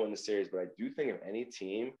they're going to win the series, but I do think if any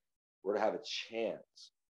team were to have a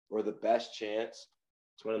chance or the best chance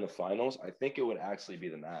to win in the finals, I think it would actually be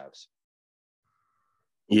the Mavs.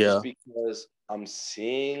 Yeah. Just because I'm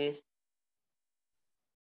seeing –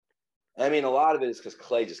 I mean, a lot of it is because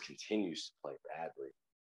Clay just continues to play badly.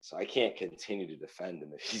 So I can't continue to defend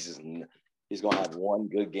him if he's going to have one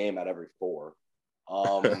good game out every 4.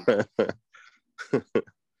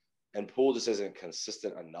 And Poole just isn't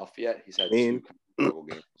consistent enough yet. He's had 2 struggle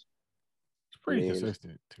games. It's pretty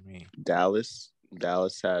consistent to me. Dallas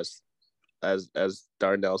has, as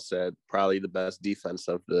Darnell said, probably the best defense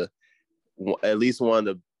of at least one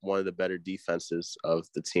of the better defenses of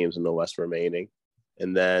the teams in the West remaining.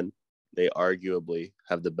 And then they arguably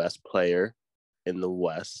have the best player in the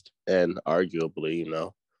West, and arguably,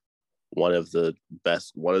 one of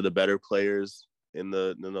the better players in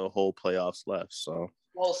the whole playoffs left. So.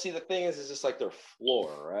 Well, see, the thing is just like their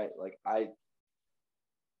floor, right? Like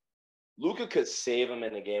Luka could save them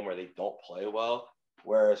in a game where they don't play well,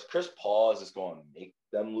 whereas Chris Paul is just going to make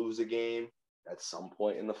them lose a game at some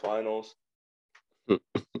point in the finals.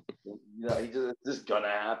 It's just going to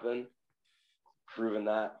happen. Proven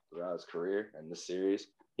that throughout his career and this series.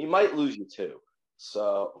 He might lose you 2.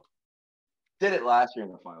 So, did it last year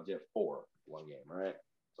in the finals. He had 4 one game, right?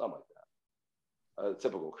 Something like that.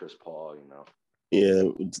 Typical Chris Paul, Yeah,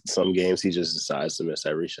 some games he just decides to miss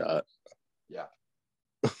every shot. Yeah.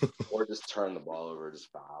 Or just turn the ball over,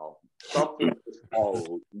 just foul.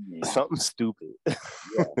 Something stupid.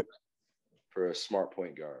 Yeah. For a smart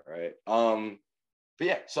point guard, right? But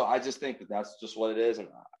yeah, so I just think that's just what it is.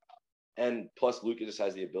 And plus Luka just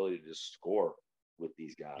has the ability to just score with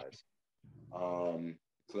these guys. So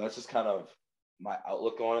that's just kind of my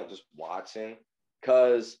outlook on it, just watching.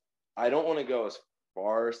 Because I don't want to go as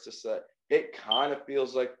far as to say it kind of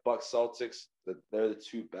feels like Bucks Celtics, that they're the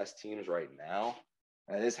 2 best teams right now.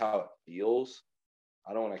 That is how it feels.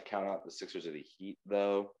 I don't want to count out the Sixers or the Heat,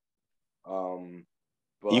 though.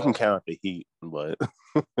 But you can count out the Heat, but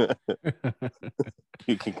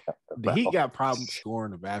you can count the Heat got problems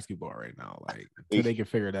scoring the basketball right now. Like, until they can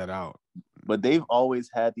figure that out. But they've always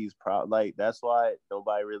had these problems. Like, that's why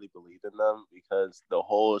nobody really believed in them, because the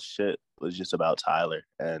whole shit was just about Tyler,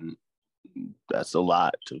 and that's a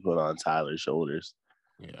lot to put on Tyler's shoulders.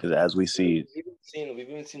 Because as we see, we've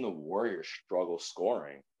even seen the Warriors struggle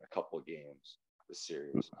scoring a couple of games this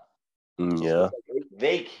series. Yeah,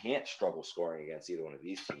 they can't struggle scoring against either one of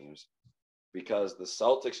these teams because the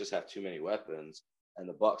Celtics just have too many weapons and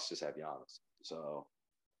the Bucks just have Giannis. So,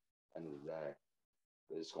 end of the day,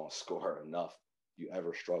 they're just going to score enough. If you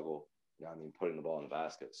ever struggle, putting the ball in the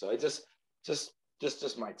basket. So it just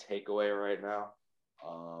my takeaway right now.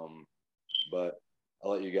 But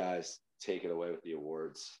I'll let you guys take it away with the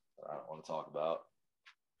awards I don't want to talk about.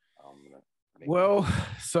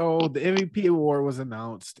 So the MVP award was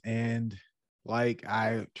announced, and like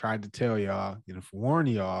I tried to tell y'all, warn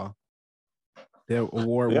y'all, the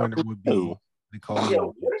award winner would be Nikola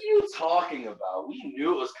Jokic. What are you talking about? We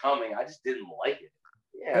knew it was coming. I just didn't like it.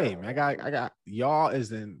 Yeah. Hey, man, I got y'all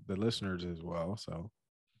as in the listeners as well. So,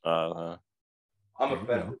 I'm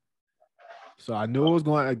offended. So I knew it was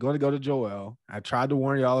going to go to Joel. I tried to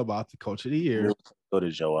warn y'all about the Coach of the Year. Go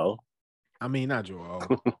to Joel. I mean, not Joel.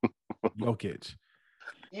 Jokic.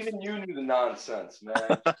 Even you knew the nonsense,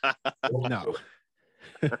 man. No.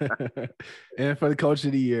 And for the Coach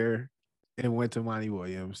of the Year, it went to Monty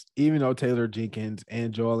Williams. Even though Taylor Jenkins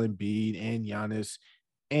and Joel Embiid and Giannis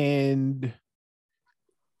and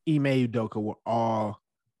Ime Udoka were all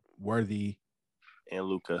worthy. And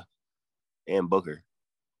Luka. And Booker.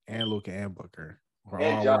 And Luka and Booker were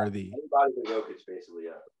and all John, worthy. Anybody but Jokic, basically,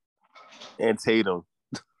 yeah. And Tatum.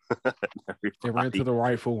 They ran to the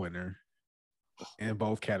rightful winner in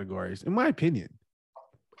both categories, in my opinion.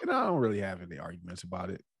 And I don't really have any arguments about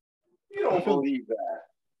it. You don't believe that.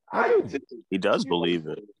 I do. He does believe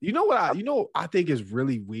it. You know what I think is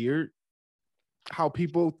really weird? How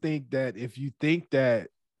people think that if you think that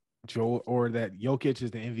Joel or that Jokic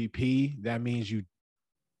is the MVP, that means you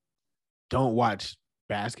don't watch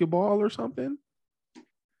basketball or something.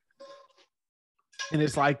 And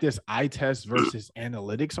it's like this eye test versus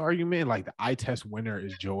analytics argument. Like the eye test winner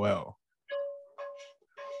is Joel.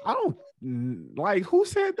 I don't like who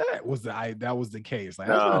said that was the case. Like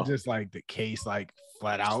that's not just like the case, like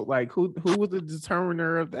flat out. Like who was the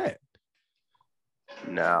determiner of that?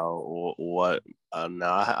 Now what?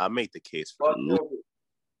 Now I make the case for Luka.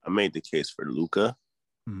 I made the case for Luka.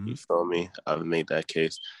 Mm-hmm. You feel me? I've made that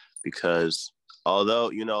case because although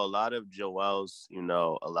a lot of Joel's, a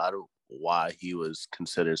lot of why he was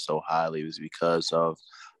considered so highly was because of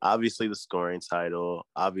obviously the scoring title,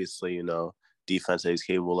 obviously defense that he's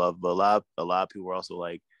capable of. But a lot of people were also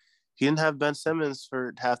like, he didn't have Ben Simmons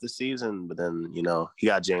for half the season, but then he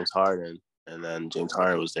got James Harden, and then James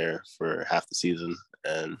Harden was there for half the season,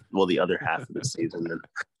 and the other half of the season, and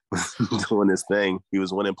doing his thing. He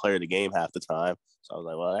was winning player of the game half the time. So I was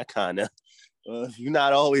like, well, that kind of you're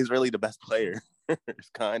not always really the best player. It's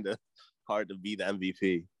kind of hard to be the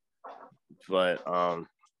MVP. But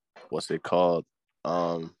what's it called?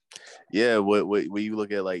 Yeah, when you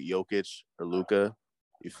look at like Jokic or Luka,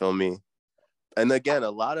 you feel me? And again,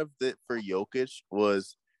 a lot of it for Jokic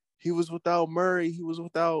was he was without Murray, he was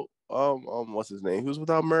without what's his name? He was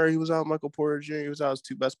without Murray, he was without Michael Porter Jr., he was without his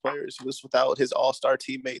two best players, he was without his all-star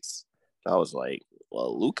teammates. I was like,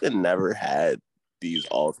 well, Luka never had these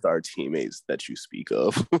all-star teammates that you speak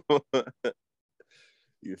of.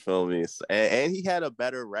 You feel me? And he had a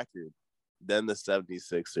better record than the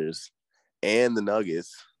 76ers and the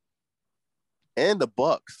Nuggets and the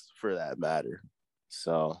Bucks for that matter.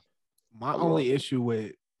 So my only issue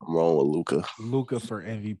with I'm wrong with Luka for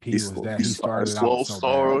MVP was that he started slow out so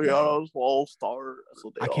star, bad. yeah, slow star.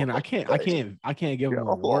 I can't give him an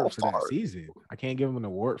award for that season. I can't give him an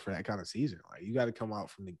award for that kind of season. Like you got to come out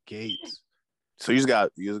from the gates. So you just got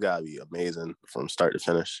to be amazing from start to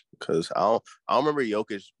finish. Because I don't remember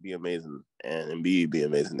Jokic being amazing and Embiid being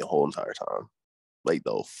amazing the whole entire time. Like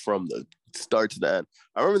though, from the start to the end.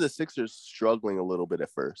 I remember the Sixers struggling a little bit at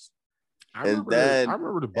first. I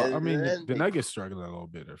remember the Nuggets struggling a little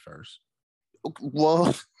bit at first.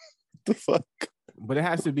 Well, the fuck. But it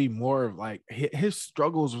has to be more of like his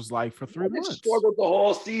struggles was like for 3 months. Struggled the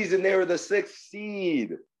whole season. They were the 6th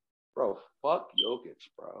seed, bro. Fuck Jokic,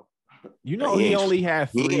 bro. You know he only had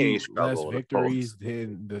 3 less victories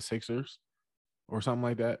than the Sixers, or something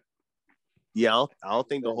like that. Yeah, I don't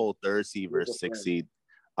think the whole 3rd seed versus 6th seed.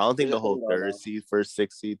 I don't think the whole 3rd seed versus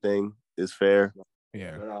 6th seed thing is fair.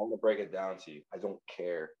 Yeah. No, I'm gonna break it down to you. I don't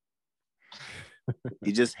care.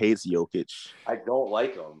 He just hates Jokic. I don't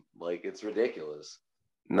like him. Like it's ridiculous.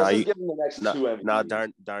 Nah, you give him the next 2 MVPs. Nah,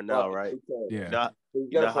 Darnell, right? Yeah.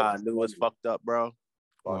 You know how I knew it was fucked up, bro?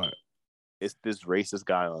 What? It's this racist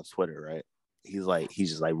guy on Twitter, right? He's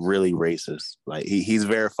just like really racist. Like he's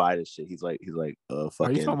verified as shit. He's like fucking.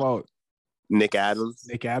 Are you talking about Nick Adams?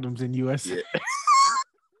 Nick Adams in US? Yeah.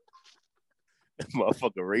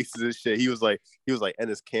 Motherfucking racist as shit. He was like,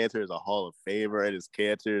 Enes Kanter is a Hall of Famer. Enes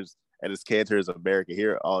Kanter is American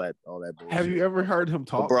hero. All that bullshit. Have you ever heard him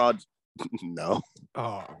talk? LeBron? No.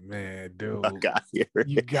 Oh man, dude.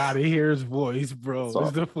 You gotta hear his voice, bro.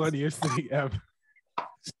 It's the funniest thing ever.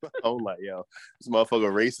 I'm like, yo, this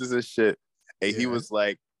motherfucker racist as shit. And he was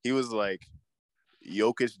like,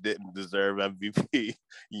 Jokic didn't deserve MVP.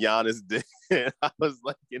 Giannis did. I was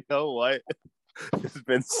like, you know what? It's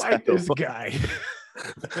been settled. Like this guy.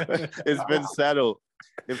 It's been settled.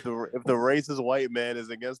 If the racist white man is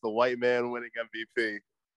against the white man winning MVP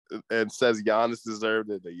and says Giannis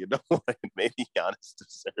deserved it, then you know what? Maybe Giannis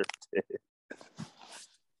deserved it.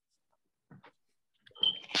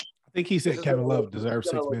 I think he said Kevin Love deserves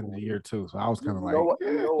 6 men a year too. So I was kind of like,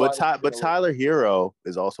 but Tyler Hero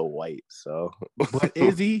is also white. So, but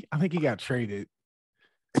is he? I think he got traded.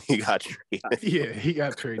 He got traded. Yeah, he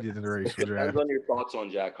got traded in the racial draft. Depends on your thoughts on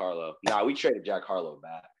Jack Harlow. Nah, we traded Jack Harlow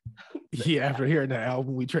back. Yeah, after hearing that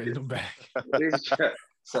album, we traded him back.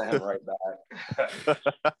 Sent him right back.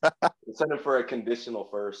 We sent him for a conditional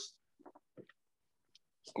first.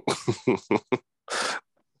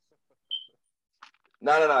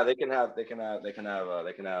 No. They can have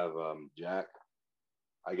Jack.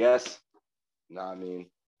 I guess. No, I mean.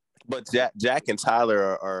 But Jack and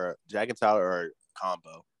Tyler are a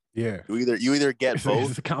combo. Yeah. You either get both.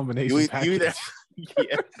 It's a combination.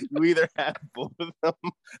 You either have both of them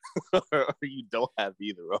or you don't have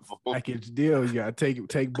either of them. Package deal. You gotta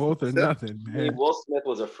take both or nothing, man. Will Smith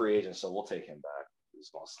was a free agent, so we'll take him back. He's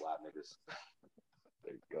gonna slap niggas.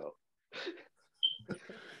 There you go.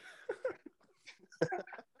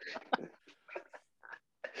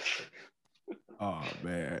 Oh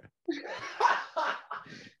man.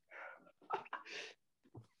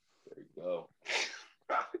 There you go.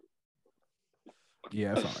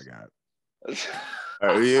 Yeah, that's all I got. All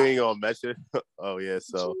right, you ain't gonna mention. Oh yeah,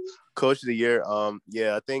 so Coach of the Year.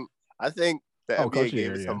 Yeah, I think the NBA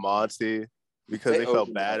gave it to Monty because they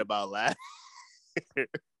felt bad about last year.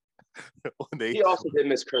 He also did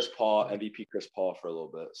miss Chris Paul, MVP Chris Paul for a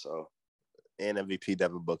little bit, so and MVP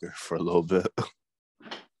Devin Booker for a little bit.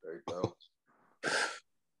 There you go.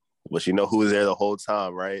 But you know who was there the whole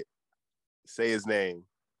time, right? Say his name.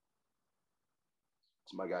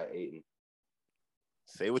 It's my guy Ayton.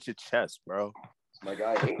 Say it with your chest, bro. It's my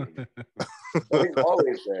guy Ayton. He's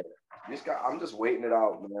always there. I'm just waiting it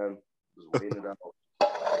out, man. Just waiting it out.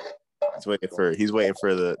 He's waiting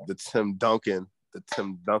for the Tim Duncan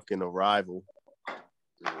arrival.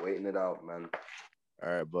 Just waiting it out, man. All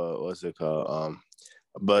right, but what's it called?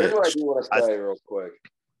 But here's what I do want to say real quick.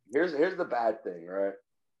 Here's the bad thing, right?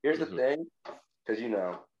 Here's the thing, because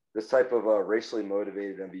this type of racially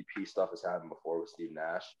motivated MVP stuff has happened before with Steve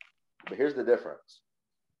Nash. But here's the difference.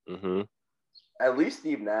 At least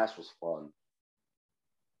Steve Nash was fun.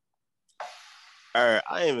 All right,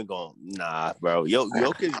 I ain't even going. Nah, bro.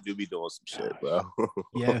 Jokic do be doing some shit, bro.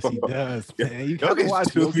 Yes, he does, man. You gotta watch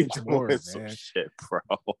Jokic more, man. Some shit, bro.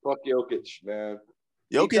 Fuck Jokic, man.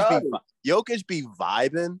 Jokic be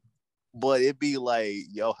vibing, but it be like,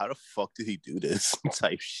 yo, how the fuck did he do this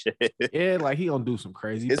type shit? Yeah, like he gonna do some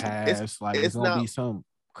crazy pass. It's gonna be some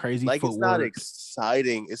crazy footwork. It's not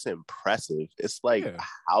exciting. It's impressive. It's like,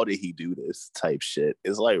 how did he do this type shit?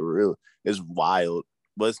 It's like real. It's wild,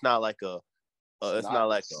 but it's not like a. It's not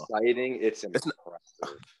like exciting. It's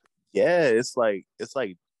impressive. Yeah, it's like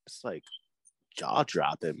jaw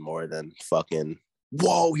dropping more than fucking.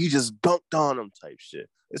 Whoa, he just dunked on him type shit.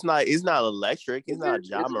 It's not electric. He's not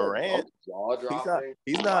Ja Morant.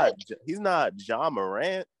 He's not Ja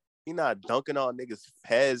Morant. He's not dunking on niggas'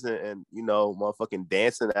 heads and motherfucking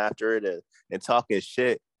dancing after it and talking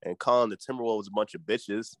shit and calling the Timberwolves a bunch of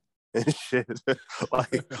bitches and shit.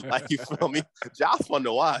 like you feel me? Ja's fun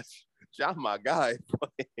to watch. Ja my guy.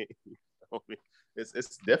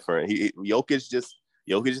 It's different. Jokic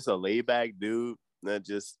just a laid back dude that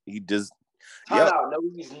Time out. No,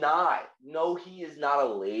 he's not. No, he is not a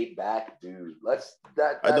laid back dude.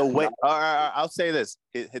 I'll say this: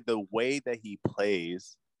 the way that he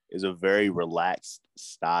plays is a very relaxed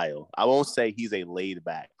style. I won't say he's a laid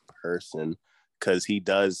back person because he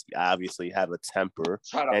does obviously have a temper,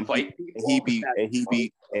 and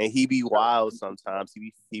he be wild sometimes.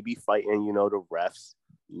 He be fighting, the refs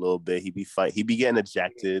a little bit. He be getting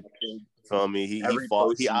ejected. Feel me? He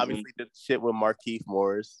obviously did shit with Markieff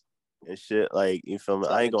Morris and shit. Like, you feel me?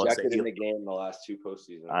 I ain't gonna say in the game in the last 2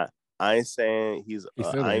 postseasons. I ain't saying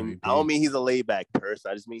I don't mean he's a laid back person.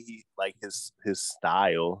 I just mean his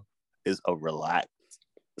style is a relaxed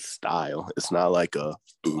style. It's not like a.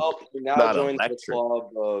 Well, he now joins the club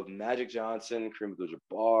of Magic Johnson, Kareem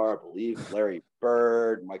Abdul-Jabbar, I believe Larry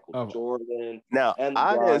Bird, Michael Jordan. Now,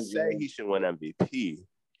 I didn't say he should win MVP.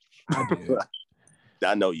 I did.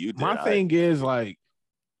 I know you did. My thing is, like,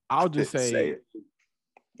 I'll just say it.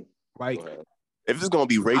 Like, if it's gonna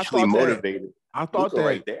be racially motivated, I thought that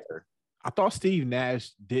right there. I thought Steve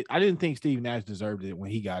Nash did. I didn't think Steve Nash deserved it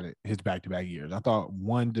when he got it his back-to-back years. I thought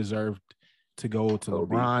one deserved to go to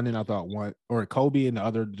Kobe. LeBron, and I thought one or Kobe, and the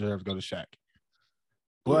other deserved to go to Shaq.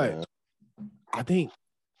 But I think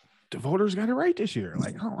the voters got it right this year.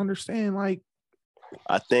 Like, I don't understand. Like,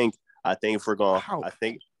 I think if we're going,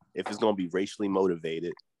 if it's going to be racially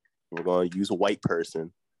motivated, we're going to use a white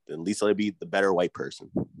person. Then at least let it be the better white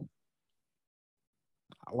person.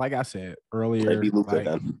 Like I said earlier,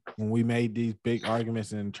 when we made these big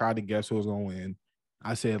arguments and tried to guess who was going to win,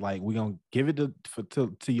 I said, like, we're going to give it to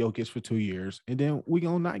Jokic for 2 years, and then we're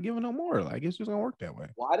going to not give it no more. Like, it's just going to work that way.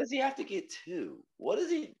 Why does he have to get 2? What is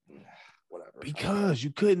he? Whatever. Because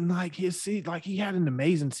you couldn't, like, his season. Like, he had an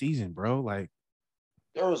amazing season, bro. Like,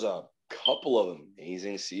 there was a couple of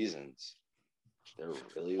amazing seasons. There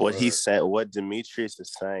really what he said, what Demetrius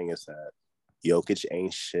is saying is that Jokic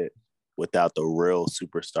ain't shit without the real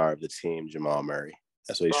superstar of the team, Jamal Murray.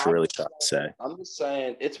 That's what he's really trying to say. I'm just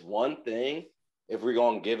saying it's one thing if we're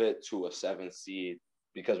going to give it to a 7th seed,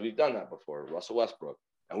 because we've done that before, Russell Westbrook.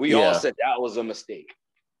 And we all said that was a mistake.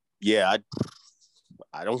 Yeah,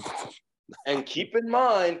 I don't. And keep in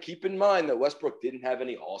mind that Westbrook didn't have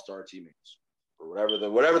any all-star teammates or whatever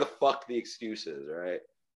the fuck the excuse is, right?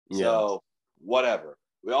 Yeah. So, whatever.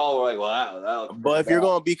 We all were like, well, that but if you're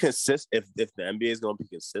going to be consistent, if the NBA is going to be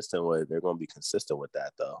consistent with it, they're going to be consistent with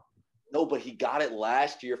that, though. No, but he got it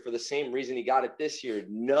last year for the same reason he got it this year.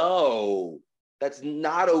 No, that's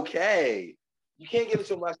not okay. You can't give it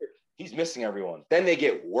to him last year. He's missing everyone. Then they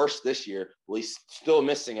get worse this year. Well, he's still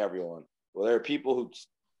missing everyone. Well, there are people who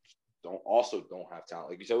don't have talent,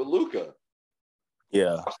 like you said with Luka.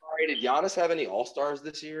 Yeah. I'm sorry, did Giannis have any all-stars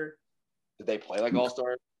this year? Did they play like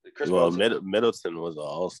all-stars? Middleton was an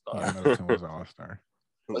all-star. Yeah, Middleton was an all-star.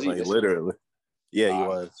 Was he like, literally? Yeah, he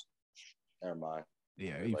was. Never mind.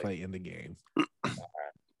 Yeah, he played in the game.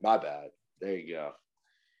 My bad. There you go.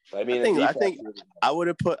 But, I think I would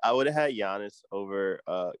have had Giannis over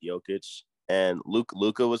Jokic, and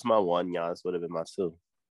Luka was my 1. Giannis would have been my 2.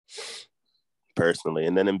 Personally,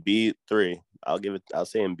 and then in B3, I'll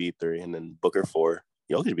say in B3, and then Booker 4.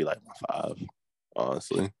 Jokic would be like my 5,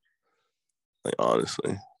 honestly. Like,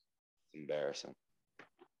 honestly. Embarrassing.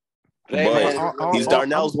 But Hey, man, he's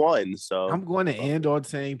Darnell's one, so I'm going to end on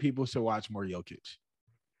saying people should watch more Jokic.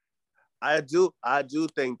 I do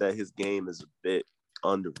think that his game is a bit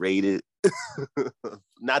underrated.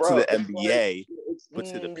 Not to the NBA, but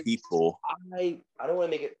to the people. I don't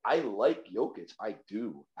want to make it. I like Jokic. I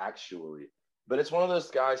do actually, but it's one of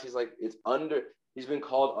those guys. He's like He's been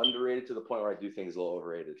called underrated to the point where I do think he's a little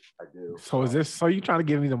overrated. I do. So is this? So you trying to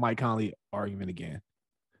give me the Mike Conley argument again?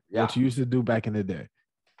 Yeah. What you used to do back in the day?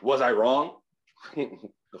 Was I wrong?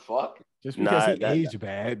 The fuck? Just because he aged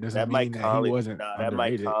bad doesn't mean that he wasn't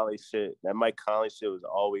underrated. That Mike Conley shit was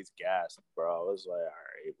always gas, bro. I was like, all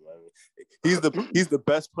right, man. He's the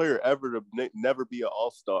best player ever to never be an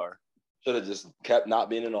all-star. Should have just kept not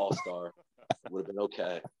being an all-star. Would have been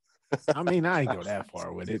okay. I mean, I ain't go that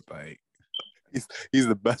far with it, but he's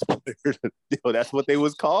the best player. That's what they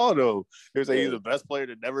was called, though. They were saying he's the best player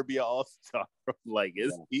to never be an all-star. Like,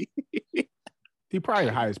 is he? He probably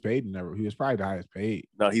the highest paid. He was probably the highest paid.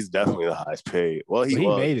 No, he's definitely the highest paid. Well, he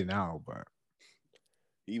made it now, but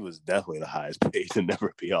he was definitely the highest paid to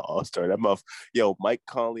never be an all-star. Mike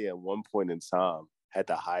Conley at one point in time had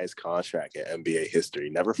the highest contract in NBA history.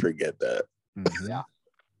 Never forget that. Mm-hmm. Yeah.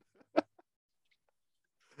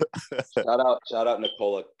 shout out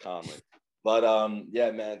Nikola Conley. But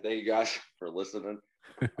yeah, man, thank you guys for listening.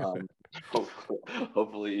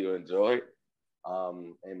 Hopefully you enjoy.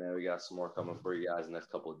 Hey man, we got some more coming for you guys in the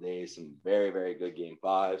next couple of days. Some very, very good game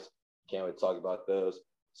 5s. Can't wait to talk about those.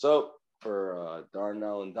 So for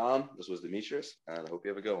Darnell and Dom, this was Demetrius, and I hope you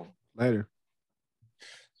have a good one. Later.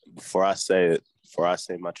 Before I say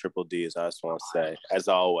my triple D's, I just want to say, as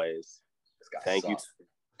always, thank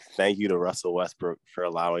you to Russell Westbrook for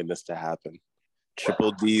allowing this to happen.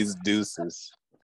 Triple D's deuces.